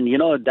us. And,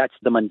 that's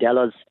the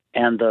Mandelas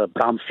and the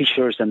Bram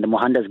Fishers and the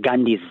Mohandas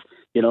Gandhis.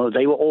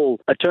 They were all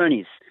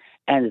attorneys,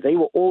 and they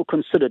were all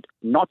considered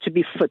not to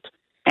be fit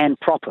and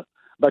proper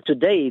But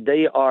today,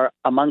 they are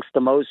amongst the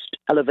most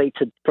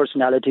elevated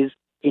personalities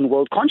in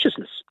world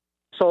consciousness.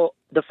 So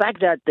the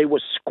fact that they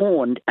were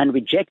scorned and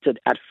rejected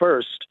at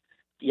first,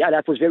 yeah,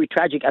 that was very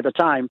tragic at the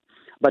time,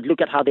 but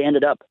look at how they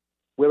ended up.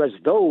 Whereas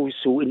those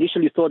who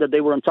initially thought that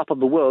they were on top of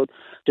the world,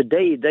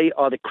 today they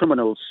are the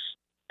criminals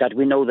that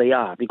we know they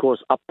are,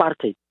 because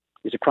apartheid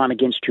is a crime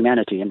against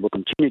humanity and will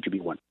continue to be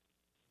one.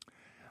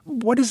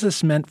 What has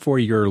this meant for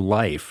your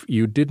life?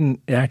 You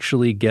didn't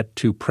actually get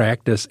to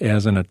practice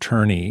as an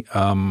attorney.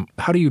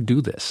 How do you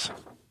do this?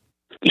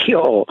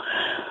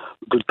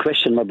 Good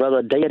question, my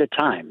brother. Day at a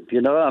time.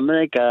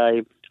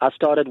 I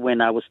started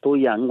when I was still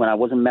young, when I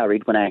wasn't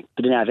married, when I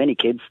didn't have any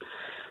kids.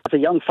 As a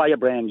young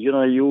firebrand,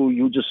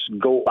 you just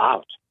go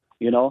out,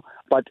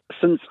 But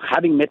since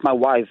having met my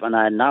wife, and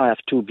I now have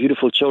two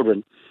beautiful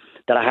children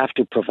that I have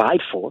to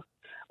provide for,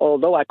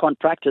 although I can't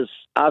practice,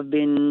 I've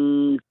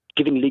been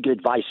giving legal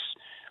advice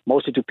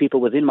mostly to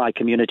people within my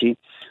community.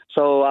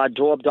 So I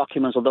draw up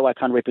documents, although I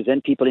can't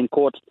represent people in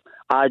court.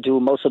 I do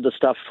most of the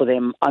stuff for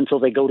them until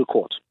they go to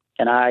court,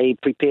 and I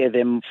prepare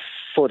them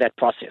for that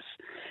process.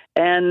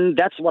 And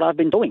that's what I've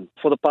been doing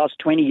for the past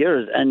 20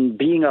 years, and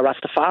being a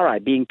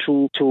Rastafari, being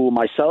true to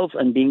myself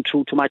and being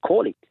true to my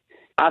calling.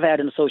 I've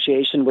had an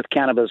association with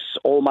cannabis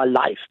all my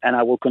life, and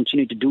I will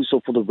continue to do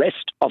so for the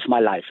rest of my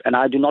life. And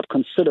I do not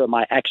consider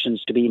my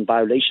actions to be in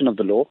violation of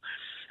the law,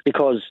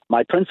 because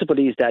my principle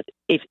is that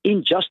if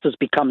injustice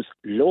becomes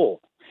law,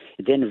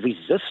 then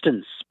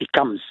resistance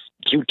becomes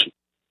duty.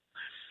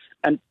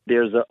 And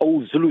there's an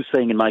old Zulu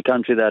saying in my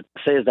country that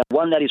says that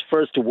one that is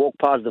first to walk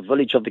past the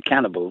village of the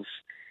cannibals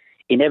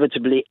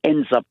inevitably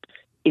ends up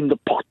in the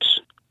pot.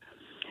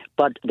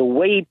 But the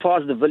way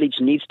past the village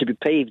needs to be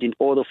paved in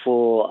order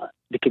for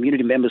the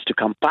community members to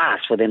come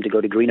past, for them to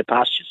go to greener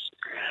pastures.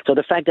 So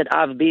the fact that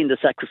I've been the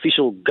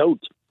sacrificial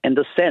goat in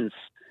this sense,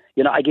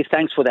 I give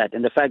thanks for that.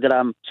 And the fact that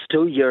I'm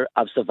still here,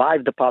 I've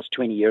survived the past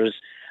 20 years,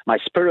 my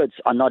spirits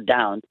are not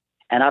down,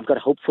 and I've got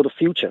hope for the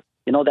future.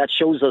 That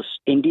shows us,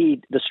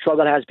 indeed, the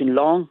struggle has been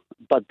long,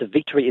 but the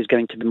victory is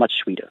going to be much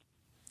sweeter.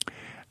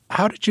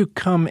 How did you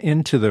come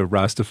into the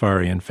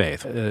Rastafarian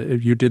faith?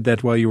 You did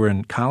that while you were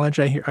in college,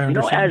 I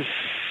understand?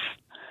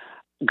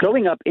 As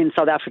growing up in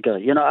South Africa,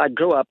 I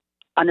grew up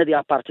under the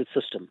apartheid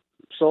system.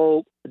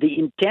 So the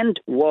intent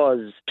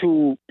was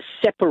to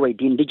separate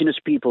the indigenous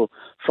people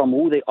from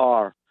who they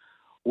are,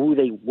 who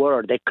they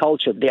were, their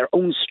culture, their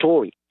own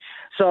story.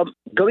 So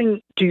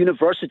going to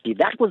university,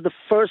 that was the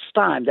first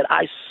time that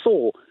I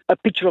saw a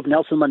picture of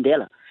Nelson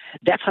Mandela.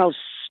 That's how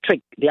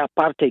strict the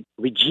apartheid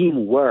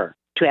regime were.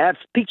 To have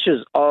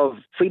pictures of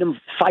freedom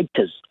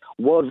fighters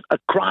was a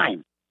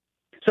crime.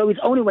 So it's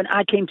only when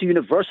I came to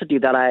university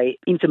that I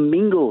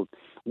intermingled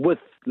with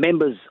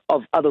members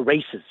of other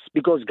races,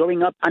 because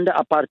growing up under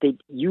apartheid,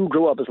 you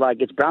grow up as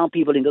it's brown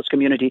people in this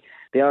community.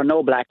 There are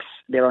no blacks,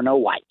 there are no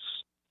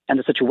whites. And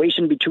the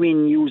situation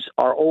between you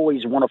are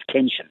always one of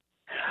tension.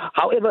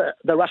 However,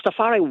 the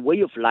Rastafari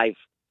way of life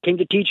came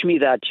to teach me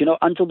that,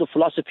 until the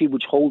philosophy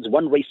which holds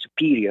one race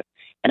superior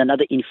and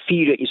another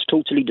inferior is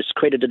totally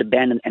discredited,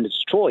 abandoned, and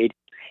destroyed,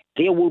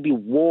 there will be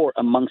war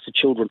amongst the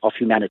children of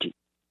humanity.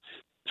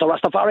 So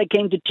Rastafari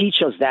came to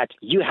teach us that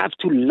you have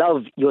to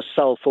love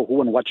yourself for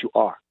who and what you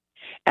are.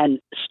 And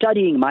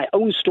studying my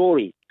own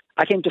story,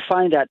 I came to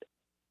find that,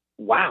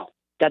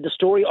 that the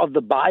story of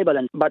the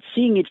Bible, but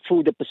seeing it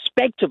through the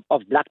perspective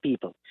of black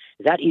people,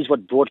 that is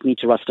what brought me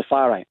to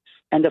Rastafari.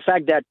 And the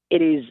fact that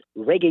it is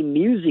reggae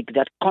music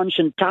that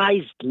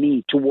conscientized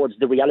me towards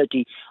the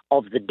reality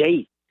of the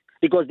day,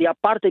 because the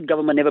apartheid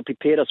government never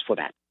prepared us for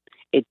that.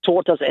 It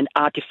taught us an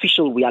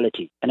artificial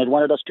reality, and it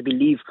wanted us to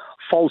believe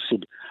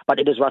falsehood. But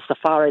it is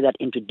Rastafari that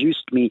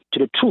introduced me to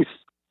the truth,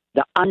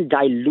 the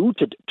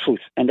undiluted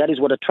truth. And that is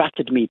what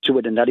attracted me to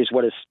it, and that is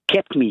what has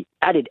kept me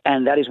at it,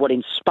 and that is what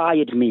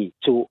inspired me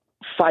to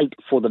fight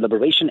for the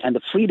liberation and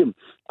the freedom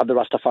of the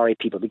Rastafari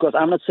people. Because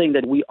I'm not saying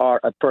that we are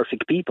a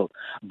perfect people,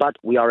 but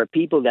we are a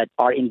people that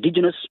are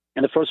indigenous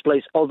in the first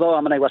place. Although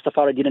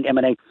Rastafari didn't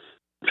emanate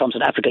from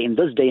South Africa in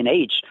this day and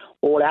age,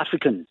 all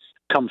Africans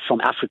come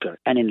from Africa.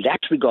 And in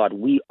that regard,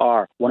 we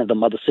are one of the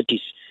mother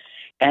cities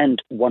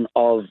and one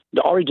of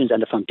the origins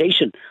and the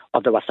foundation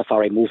of the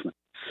Rastafari movement.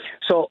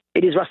 So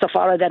it is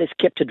Rastafari that has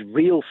kept it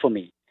real for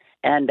me,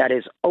 and that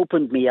has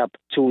opened me up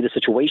to the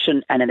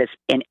situation, and it has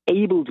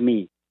enabled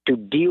me to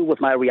deal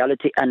with my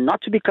reality and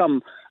not to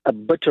become a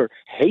bitter,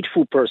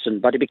 hateful person,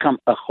 but to become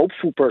a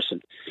hopeful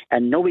person,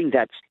 and knowing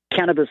that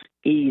cannabis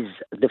is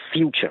the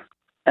future.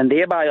 And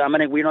thereby,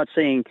 we're not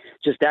saying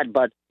just that,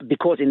 but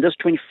because in this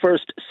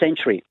 21st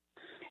century,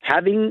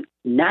 having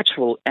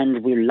natural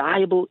and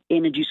reliable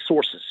energy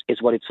sources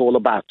is what it's all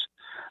about.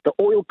 The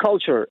oil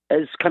culture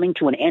is coming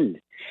to an end,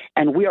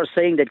 and we are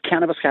saying that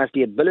cannabis has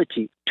the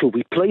ability to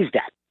replace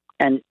that.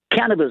 And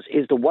cannabis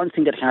is the one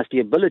thing that has the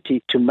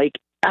ability to make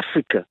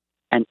Africa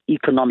an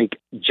economic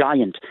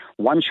giant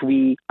once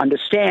we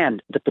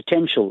understand the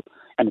potential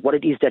and what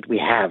it is that we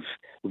have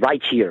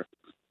right here.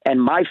 And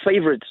my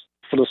favorite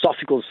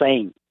philosophical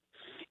saying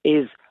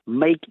is,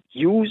 make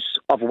use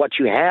of what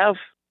you have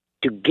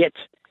to get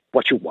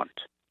what you want.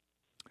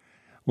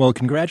 Well,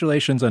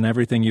 congratulations on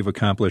everything you've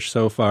accomplished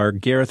so far.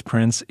 Gareth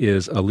Prince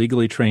is a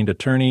legally trained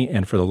attorney,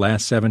 and for the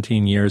last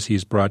 17 years,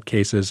 he's brought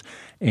cases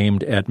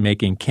aimed at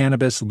making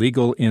cannabis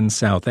legal in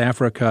South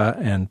Africa.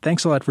 And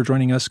thanks a lot for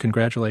joining us.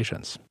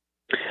 Congratulations.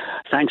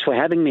 Thanks for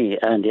having me.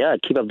 And yeah,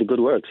 keep up the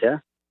good work, yeah?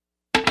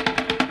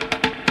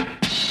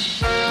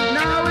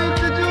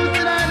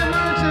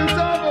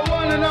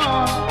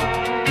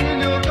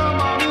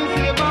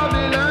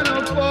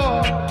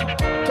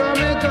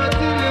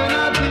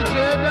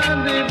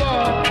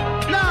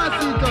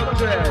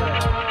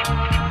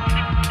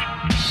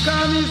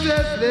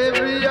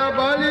 Slavery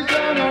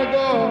abolition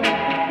ago.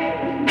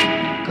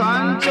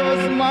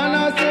 Conscious man,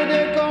 I say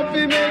they come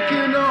fi make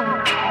you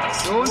know.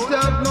 Don't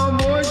have no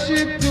more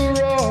shit to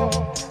row.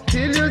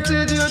 Till you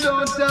said you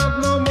don't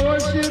have no more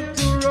shit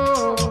to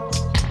row.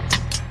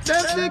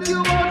 Let's take you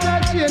out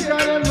that chain,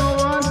 cause them no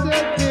one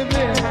take the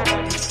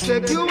blame.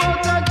 Take you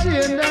out that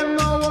chain, them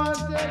no one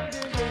take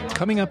the blame.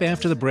 Coming up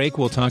after the break,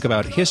 we'll talk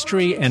about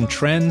history and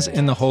trends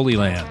in the Holy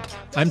Land.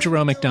 I'm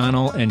Jerome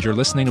McDonnell, and you're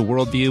listening to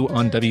Worldview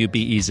on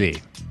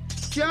WBEZ.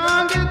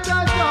 Can't get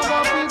that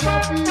job, pick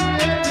up his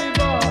baby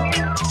boy.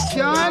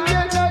 Can't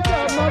get that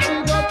job,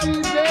 pick up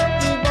his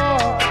baby boy.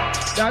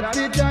 That's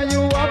the time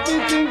you have to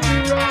think to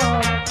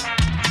rob.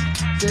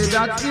 Say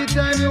that's the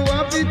time you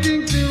have to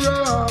think to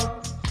rob.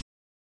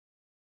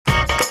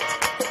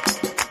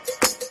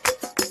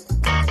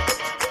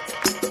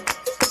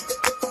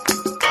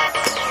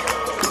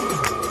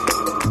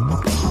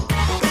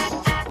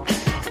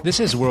 This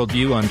is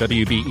Worldview on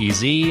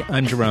WBEZ.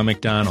 I'm Jerome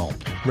McDonnell.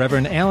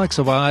 Reverend Alex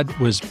Awad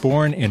was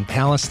born in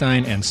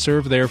Palestine and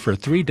served there for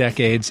 3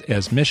 decades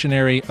as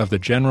missionary of the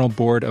General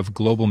Board of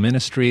Global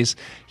Ministries.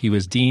 He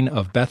was dean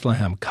of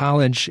Bethlehem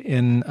College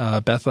in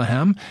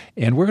Bethlehem.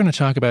 And we're going to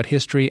talk about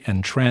history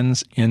and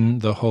trends in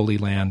the Holy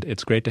Land.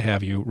 It's great to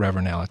have you,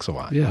 Reverend Alex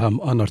Awad. Yeah, I'm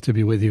honored to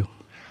be with you.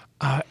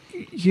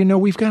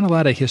 We've got a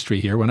lot of history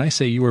here. When I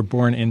say you were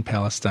born in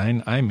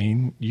Palestine, I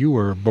mean you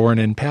were born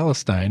in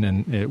Palestine,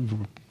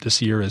 and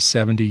this year is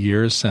 70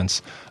 years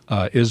since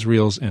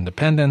Israel's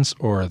independence,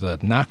 or the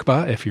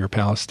Nakba, if you're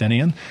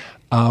Palestinian.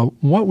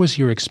 What was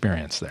your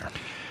experience there?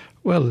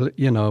 Well,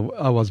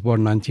 I was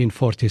born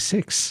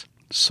 1946,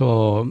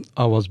 so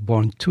I was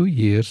born 2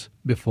 years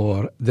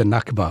before the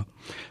Nakba,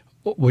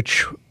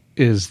 which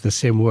is the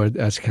same word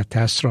as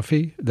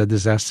catastrophe, the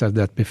disaster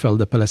that befell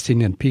the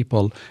Palestinian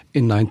people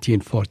in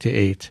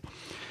 1948.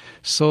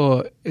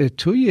 So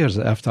 2 years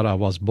after I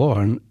was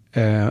born,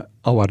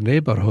 our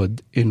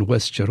neighborhood in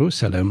West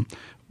Jerusalem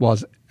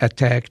was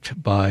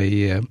attacked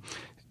by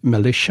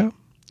militia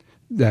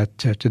that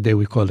today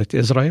we call it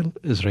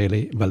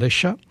Israeli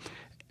militia,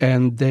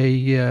 and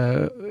they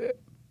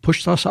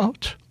pushed us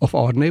out of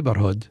our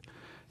neighborhood.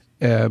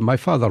 My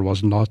father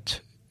was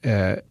not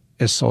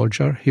a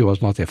soldier. He was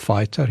not a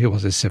fighter. He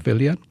was a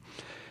civilian.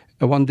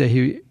 One day,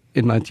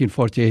 in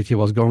 1948, he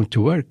was going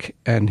to work,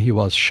 and he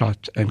was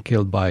shot and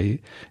killed by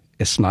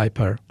a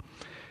sniper.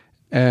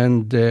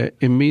 And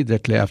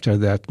immediately after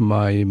that,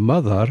 my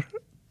mother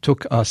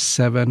took us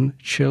 7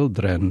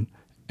 children,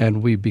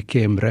 and we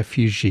became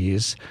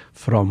refugees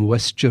from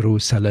West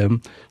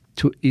Jerusalem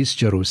to East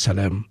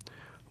Jerusalem.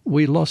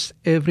 We lost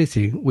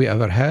everything we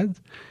ever had,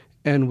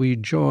 and we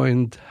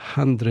joined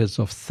hundreds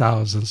of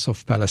thousands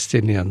of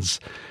Palestinians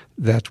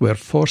that were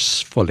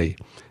forcefully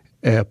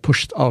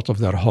pushed out of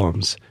their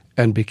homes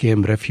and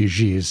became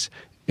refugees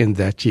in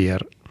that year.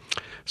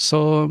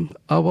 So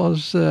I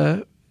was,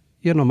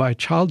 my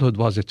childhood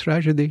was a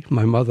tragedy.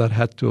 My mother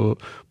had to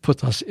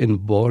put us in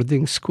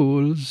boarding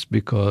schools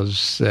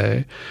because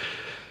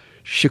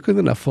she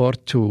couldn't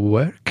afford to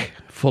work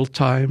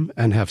full-time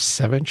and have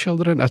 7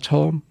 children at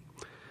home.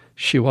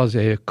 She was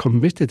a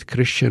committed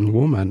Christian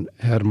woman.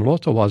 Her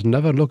motto was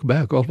never look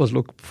back, always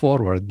look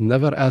forward,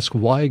 never ask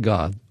why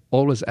God,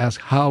 always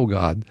ask how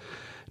God,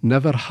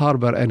 never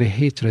harbor any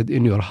hatred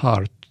in your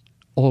heart,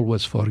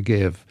 always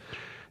forgive.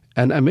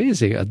 And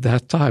amazing at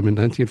that time in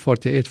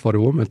 1948 for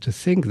a woman to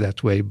think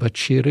that way, but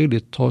she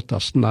really taught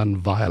us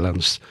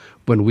nonviolence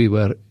when we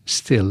were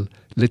still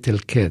little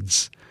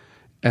kids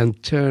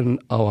and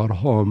turned our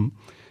home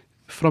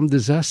from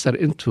disaster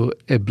into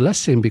a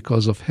blessing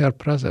because of her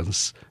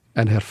presence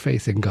and her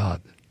faith in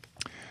God.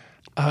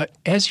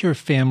 As your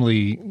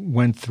family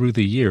went through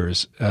the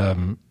years,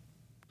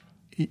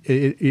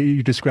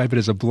 you describe it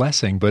as a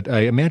blessing, but I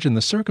imagine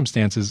the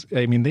circumstances,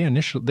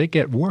 they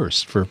get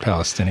worse for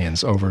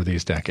Palestinians over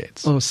these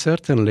decades. Oh,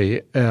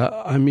 certainly.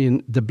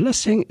 The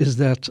blessing is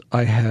that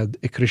I had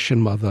a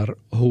Christian mother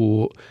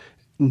who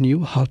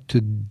knew how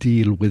to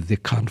deal with the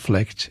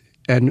conflict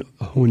and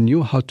who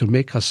knew how to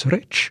make us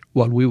rich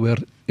while we were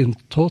in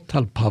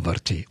total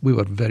poverty. We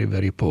were very,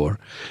 very poor.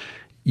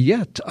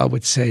 Yet, I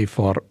would say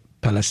for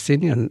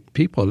Palestinian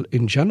people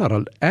in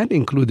general, and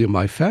including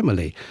my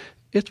family,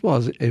 it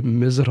was a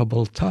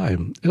miserable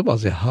time. It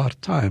was a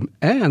hard time.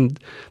 And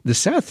the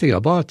sad thing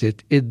about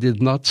it, it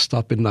did not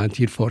stop in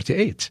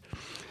 1948.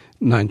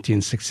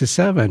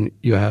 1967,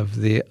 you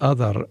have the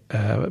other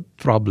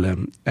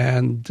problem.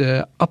 And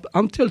up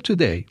until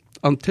today,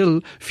 until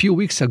a few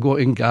weeks ago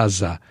in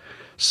Gaza,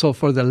 So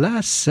for the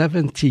last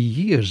 70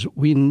 years,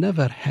 we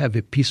never have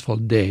a peaceful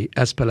day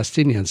as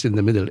Palestinians in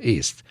the Middle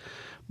East.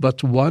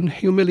 But one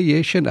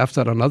humiliation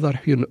after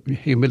another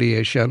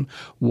humiliation,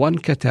 one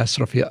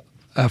catastrophe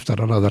after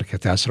another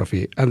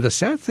catastrophe. And the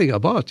sad thing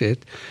about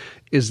it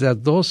is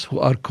that those who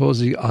are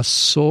causing us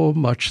so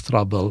much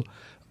trouble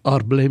are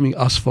blaming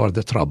us for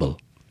the trouble.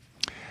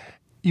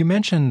 You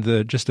mentioned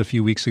just a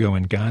few weeks ago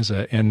in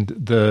Gaza, and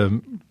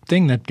the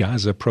thing that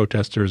Gaza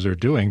protesters are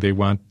doing, they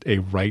want a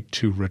right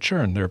to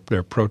return.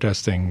 They're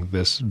protesting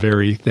this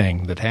very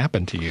thing that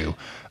happened to you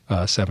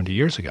 70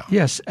 years ago.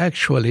 Yes,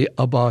 actually,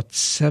 about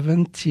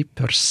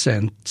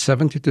 70%,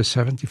 70 to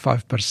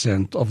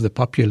 75% of the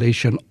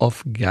population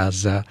of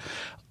Gaza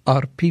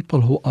are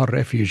people who are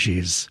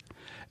refugees.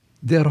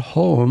 Their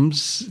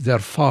homes, their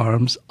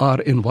farms are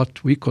in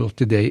what we call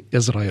today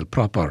Israel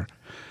proper.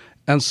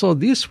 And so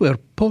these were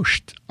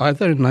pushed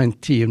either in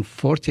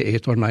 1948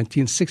 or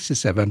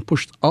 1967,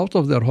 pushed out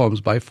of their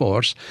homes by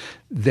force.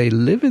 They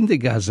live in the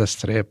Gaza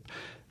Strip.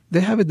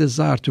 They have a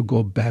desire to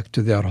go back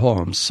to their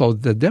homes. So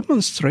the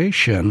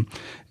demonstration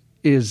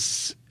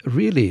is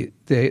really,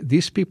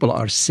 these people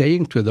are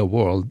saying to the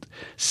world,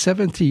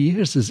 70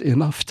 years is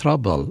enough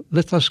trouble.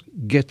 Let us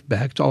get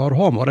back to our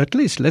home, or at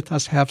least let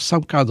us have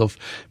some kind of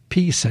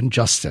peace and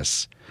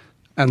justice.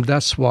 And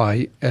that's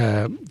why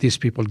these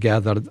people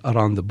gathered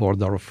around the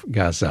border of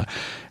Gaza.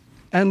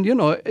 And, you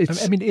know,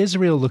 I mean,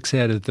 Israel looks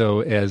at it,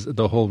 though, as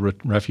the whole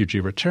refugee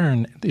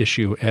return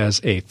issue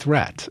as a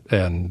threat.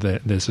 And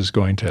this is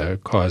going to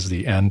cause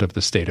the end of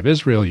the state of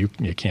Israel. You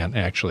can't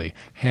actually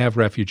have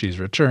refugees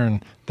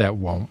return. That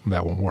won't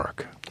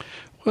work.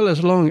 Well,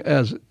 as long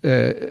as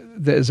the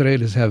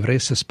Israelis have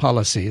racist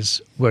policies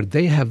where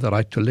they have the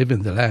right to live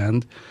in the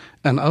land,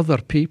 and other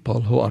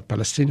people who are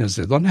Palestinians,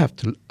 they don't have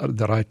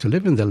the right to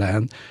live in the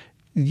land,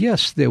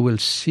 yes, they will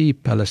see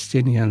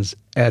Palestinians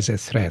as a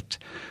threat.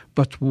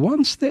 But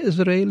once the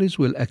Israelis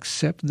will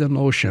accept the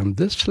notion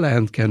this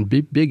land can be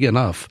big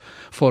enough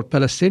for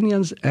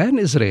Palestinians and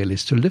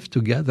Israelis to live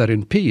together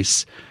in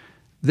peace,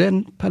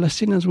 then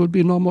Palestinians will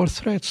be no more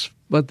threats,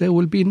 but they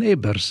will be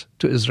neighbors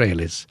to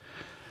Israelis.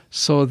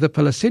 So the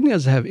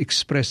Palestinians have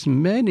expressed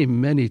many,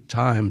 many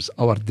times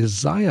our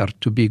desire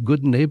to be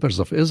good neighbors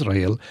of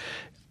Israel,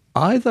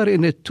 either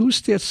in a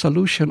two-state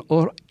solution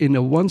or in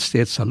a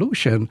one-state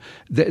solution.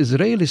 The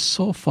Israelis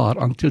so far,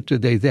 until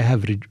today, they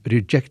have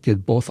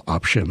rejected both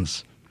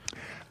options.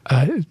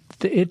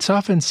 It's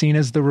often seen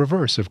as the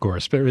reverse, of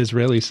course. But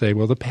Israelis say,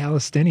 well, the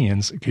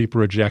Palestinians keep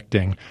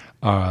rejecting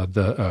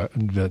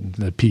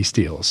the peace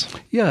deals.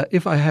 Yeah,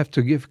 if I have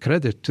to give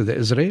credit to the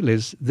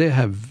Israelis, they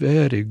have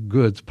very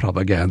good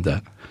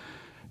propaganda.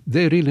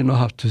 They really know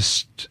how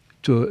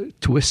to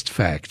twist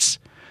facts.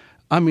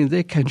 I mean,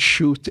 they can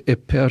shoot a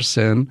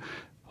person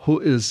who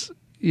is,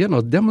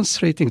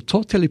 demonstrating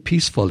totally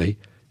peacefully,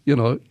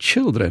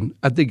 children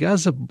at the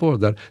Gaza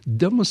border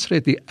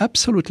demonstrating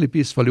absolutely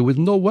peacefully with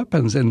no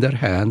weapons in their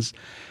hands.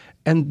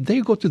 And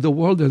they go to the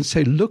world and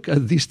say, look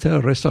at these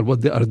terrorists and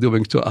what they are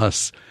doing to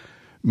us,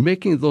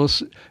 making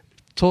those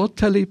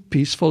totally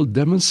peaceful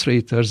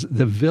demonstrators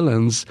the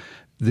villains,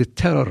 the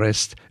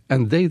terrorists,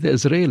 and they, the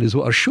Israelis,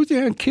 who are shooting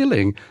and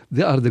killing,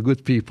 they are the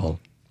good people.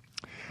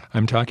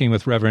 I'm talking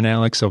with Reverend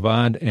Alex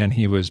Ovad, and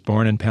he was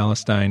born in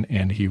Palestine,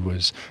 and he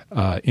was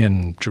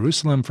in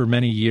Jerusalem for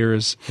many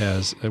years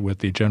with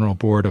the General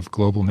Board of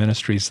Global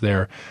Ministries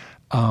there.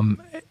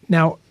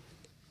 Now,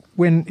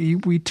 when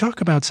we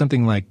talk about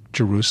something like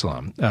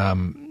Jerusalem,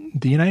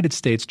 the United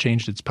States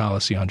changed its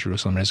policy on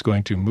Jerusalem and is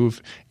going to move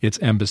its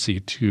embassy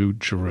to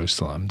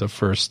Jerusalem, the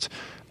first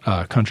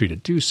country to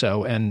do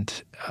so. And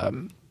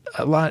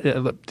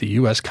the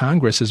U.S.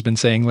 Congress has been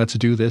saying, let's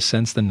do this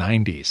since the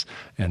 90s.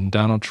 And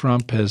Donald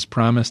Trump has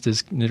promised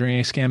during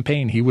his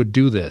campaign he would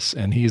do this.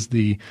 And he's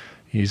going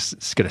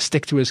to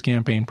stick to his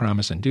campaign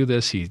promise and do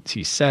this.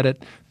 He said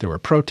it. There were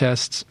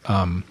protests.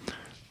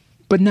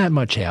 But not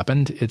much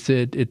happened.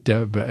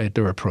 There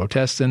were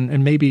protests.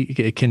 And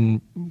maybe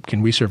can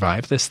we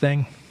survive this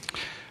thing?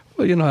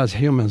 Well, as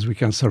humans, we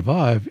can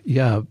survive,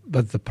 yeah.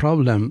 But the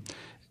problem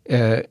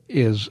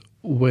is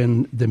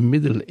when the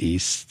Middle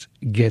East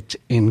get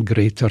in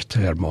greater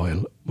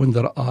turmoil, when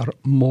there are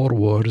more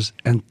wars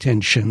and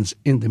tensions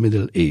in the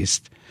Middle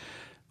East,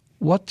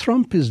 what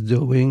Trump is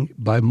doing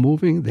by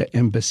moving the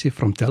embassy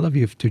from Tel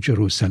Aviv to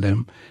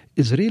Jerusalem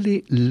is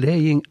really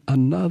laying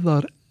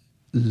another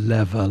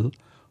level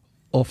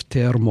of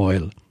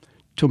turmoil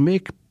to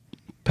make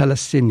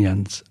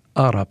Palestinians,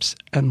 Arabs,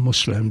 and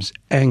Muslims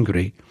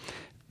angry.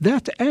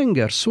 That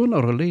anger, sooner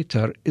or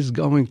later, is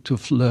going to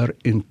flare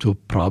into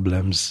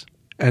problems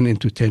and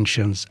into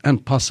tensions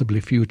and possibly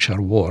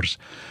future wars.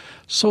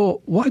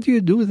 So why do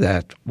you do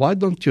that? Why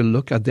don't you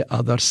look at the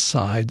other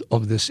side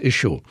of this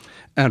issue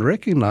and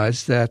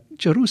recognize that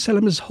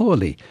Jerusalem is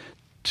holy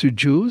to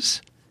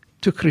Jews,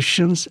 to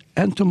Christians,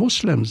 and to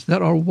Muslims?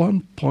 There are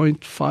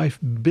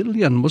 1.5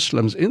 billion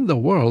Muslims in the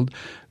world.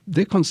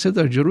 They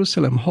consider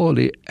Jerusalem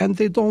holy, and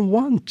they don't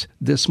want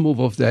this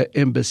move of the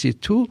embassy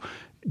to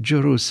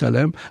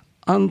Jerusalem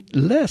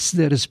unless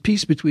there is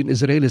peace between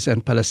Israelis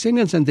and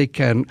Palestinians and they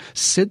can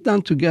sit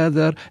down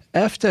together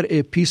after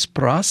a peace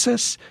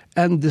process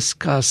and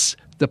discuss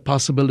the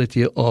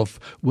possibility of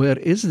where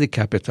is the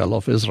capital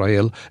of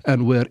Israel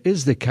and where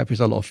is the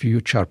capital of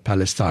future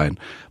Palestine.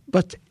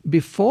 But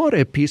before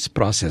a peace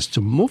process,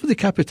 to move the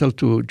capital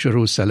to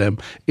Jerusalem,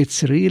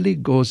 it really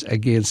goes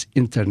against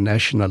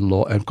international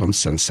law and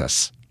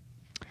consensus.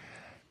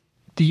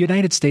 The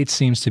United States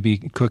seems to be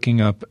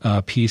cooking up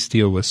a peace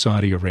deal with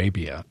Saudi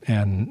Arabia,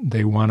 and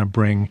they want to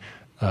bring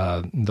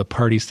the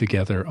parties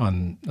together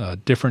on a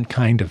different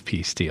kind of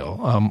peace deal.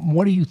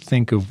 What do you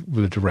think of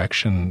the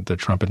direction the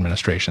Trump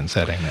administration is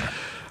heading there?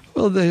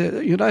 Well,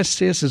 the United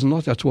States is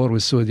not at war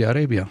with Saudi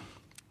Arabia,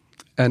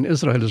 and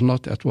Israel is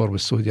not at war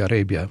with Saudi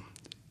Arabia.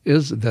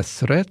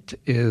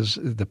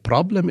 The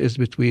problem is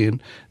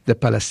between the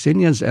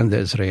Palestinians and the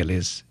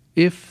Israelis.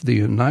 If the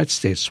United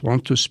States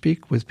want to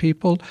speak with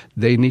people,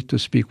 they need to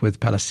speak with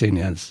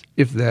Palestinians.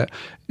 If the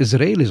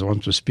Israelis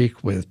want to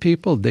speak with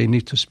people, they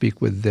need to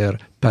speak with their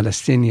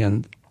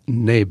Palestinian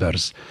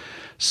neighbors.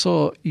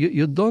 So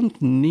you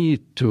don't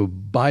need to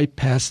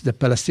bypass the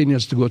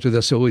Palestinians to go to the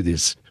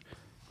Saudis.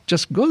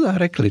 Just go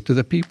directly to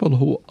the people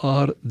who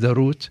are the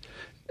root,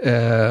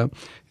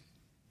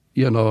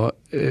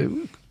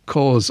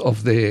 cause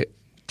of the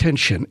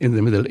tension in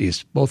the Middle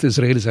East, both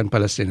Israelis and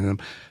Palestinians,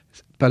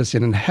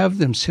 have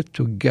them sit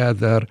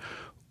together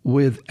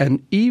with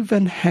an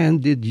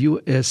even-handed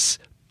U.S.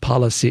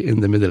 policy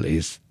in the Middle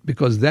East,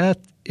 because that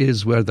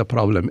is where the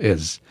problem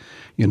is.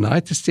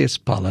 United States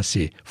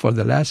policy for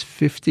the last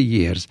 50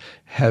 years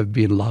have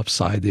been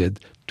lopsided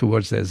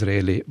towards the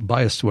Israeli,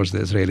 biased towards the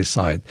Israeli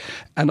side.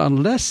 And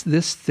unless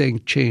this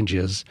thing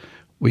changes,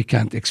 we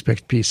can't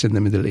expect peace in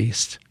the Middle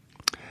East.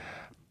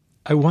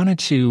 I wanted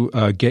to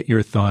get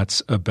your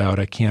thoughts about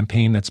a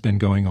campaign that's been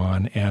going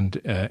on, and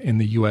in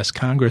the U.S.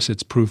 Congress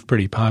it's proved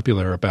pretty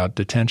popular, about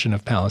detention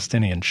of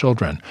Palestinian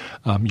children.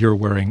 You're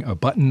wearing a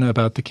button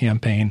about the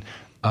campaign.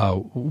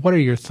 What are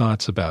your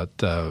thoughts about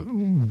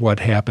what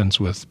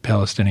happens with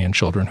Palestinian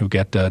children who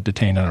get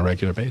detained on a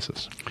regular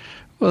basis?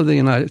 Well, the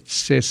United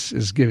States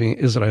is giving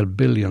Israel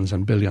billions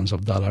and billions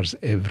of dollars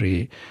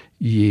every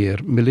year,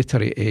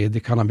 military aid,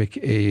 economic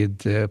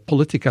aid,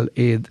 political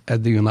aid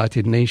at the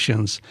United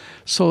Nations.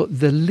 So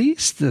the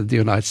least that the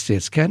United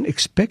States can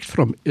expect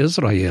from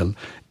Israel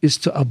is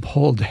to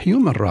uphold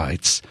human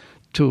rights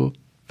to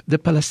the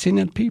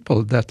Palestinian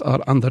people that are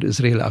under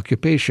Israeli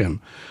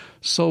occupation.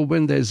 So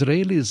when the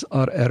Israelis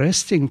are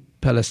arresting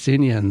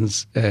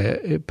Palestinians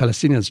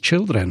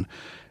children,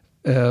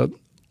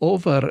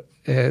 over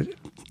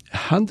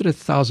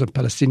 100,000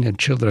 Palestinian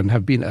children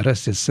have been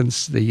arrested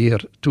since the year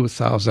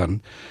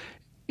 2000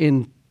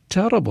 in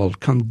terrible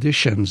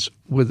conditions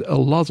with a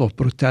lot of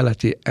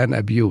brutality and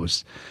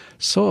abuse.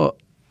 So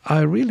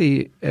I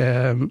really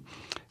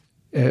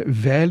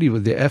value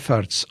the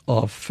efforts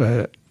of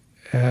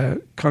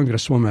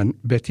Congresswoman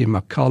Betty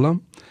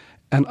McCollum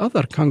and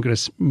other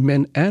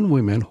congressmen and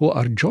women who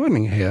are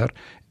joining her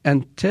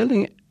and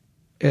telling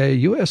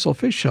U.S.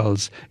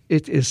 officials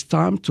it is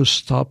time to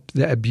stop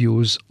the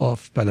abuse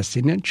of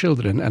Palestinian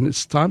children, and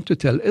it's time to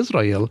tell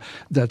Israel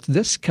that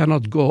this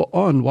cannot go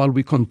on while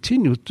we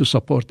continue to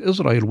support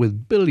Israel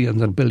with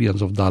billions and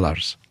billions of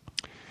dollars.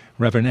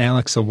 Reverend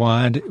Alex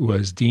Awad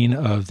was dean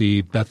of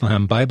the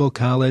Bethlehem Bible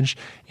College,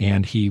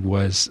 and he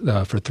was,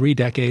 for 3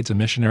 decades, a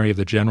missionary of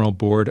the General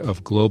Board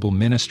of Global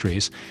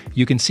Ministries.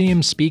 You can see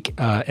him speak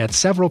at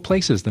several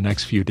places the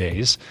next few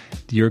days.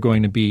 You're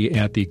going to be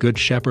at the Good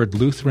Shepherd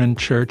Lutheran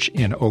Church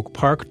in Oak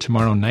Park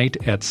tomorrow night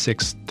at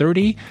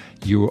 6:30.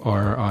 You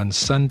are on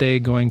Sunday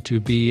going to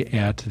be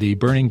at the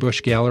Burning Bush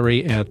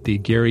Gallery at the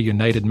Gary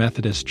United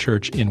Methodist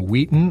Church in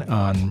Wheaton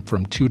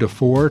from 2 to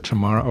 4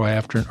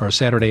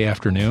 Saturday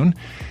afternoon.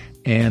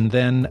 And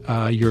then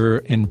you're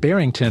in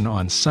Barrington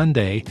on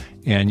Sunday,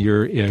 and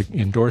you're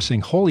endorsing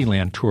Holy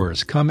Land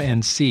tours. Come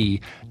and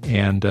see,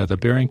 and the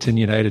Barrington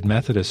United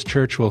Methodist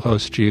Church will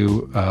host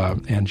you,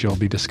 and you'll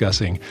be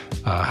discussing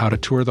how to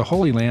tour the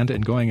Holy Land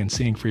and going and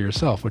seeing for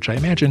yourself, which I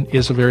imagine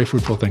is a very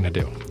fruitful thing to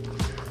do.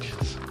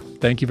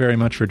 Thank you very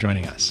much for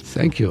joining us.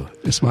 Thank you.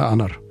 It's my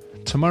honor.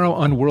 Tomorrow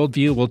on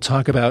Worldview, we'll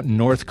talk about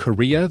North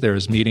Korea.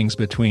 There's meetings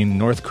between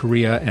North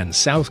Korea and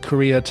South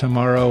Korea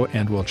tomorrow,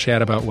 and we'll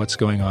chat about what's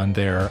going on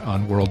there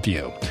on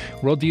Worldview.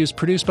 Worldview is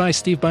produced by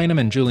Steve Bynum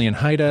and Julian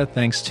Haida.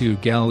 Thanks to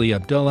Galilee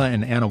Abdullah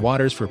and Anna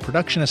Waters for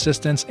production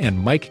assistance and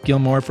Mike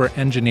Gilmore for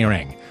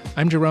engineering.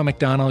 I'm Jerome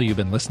McDonnell. You've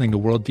been listening to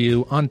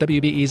Worldview on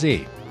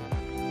WBEZ.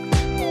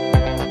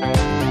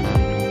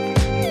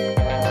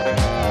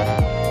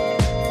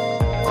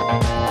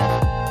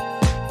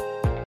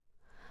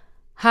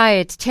 Hi,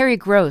 it's Terry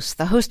Gross,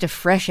 the host of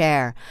Fresh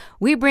Air.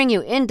 We bring you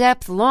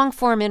in-depth,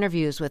 long-form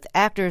interviews with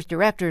actors,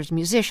 directors,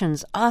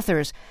 musicians,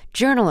 authors,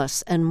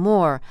 journalists, and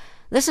more.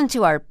 Listen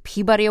to our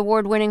Peabody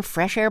Award-winning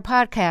Fresh Air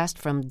podcast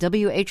from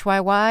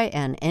WHYY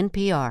and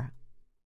NPR.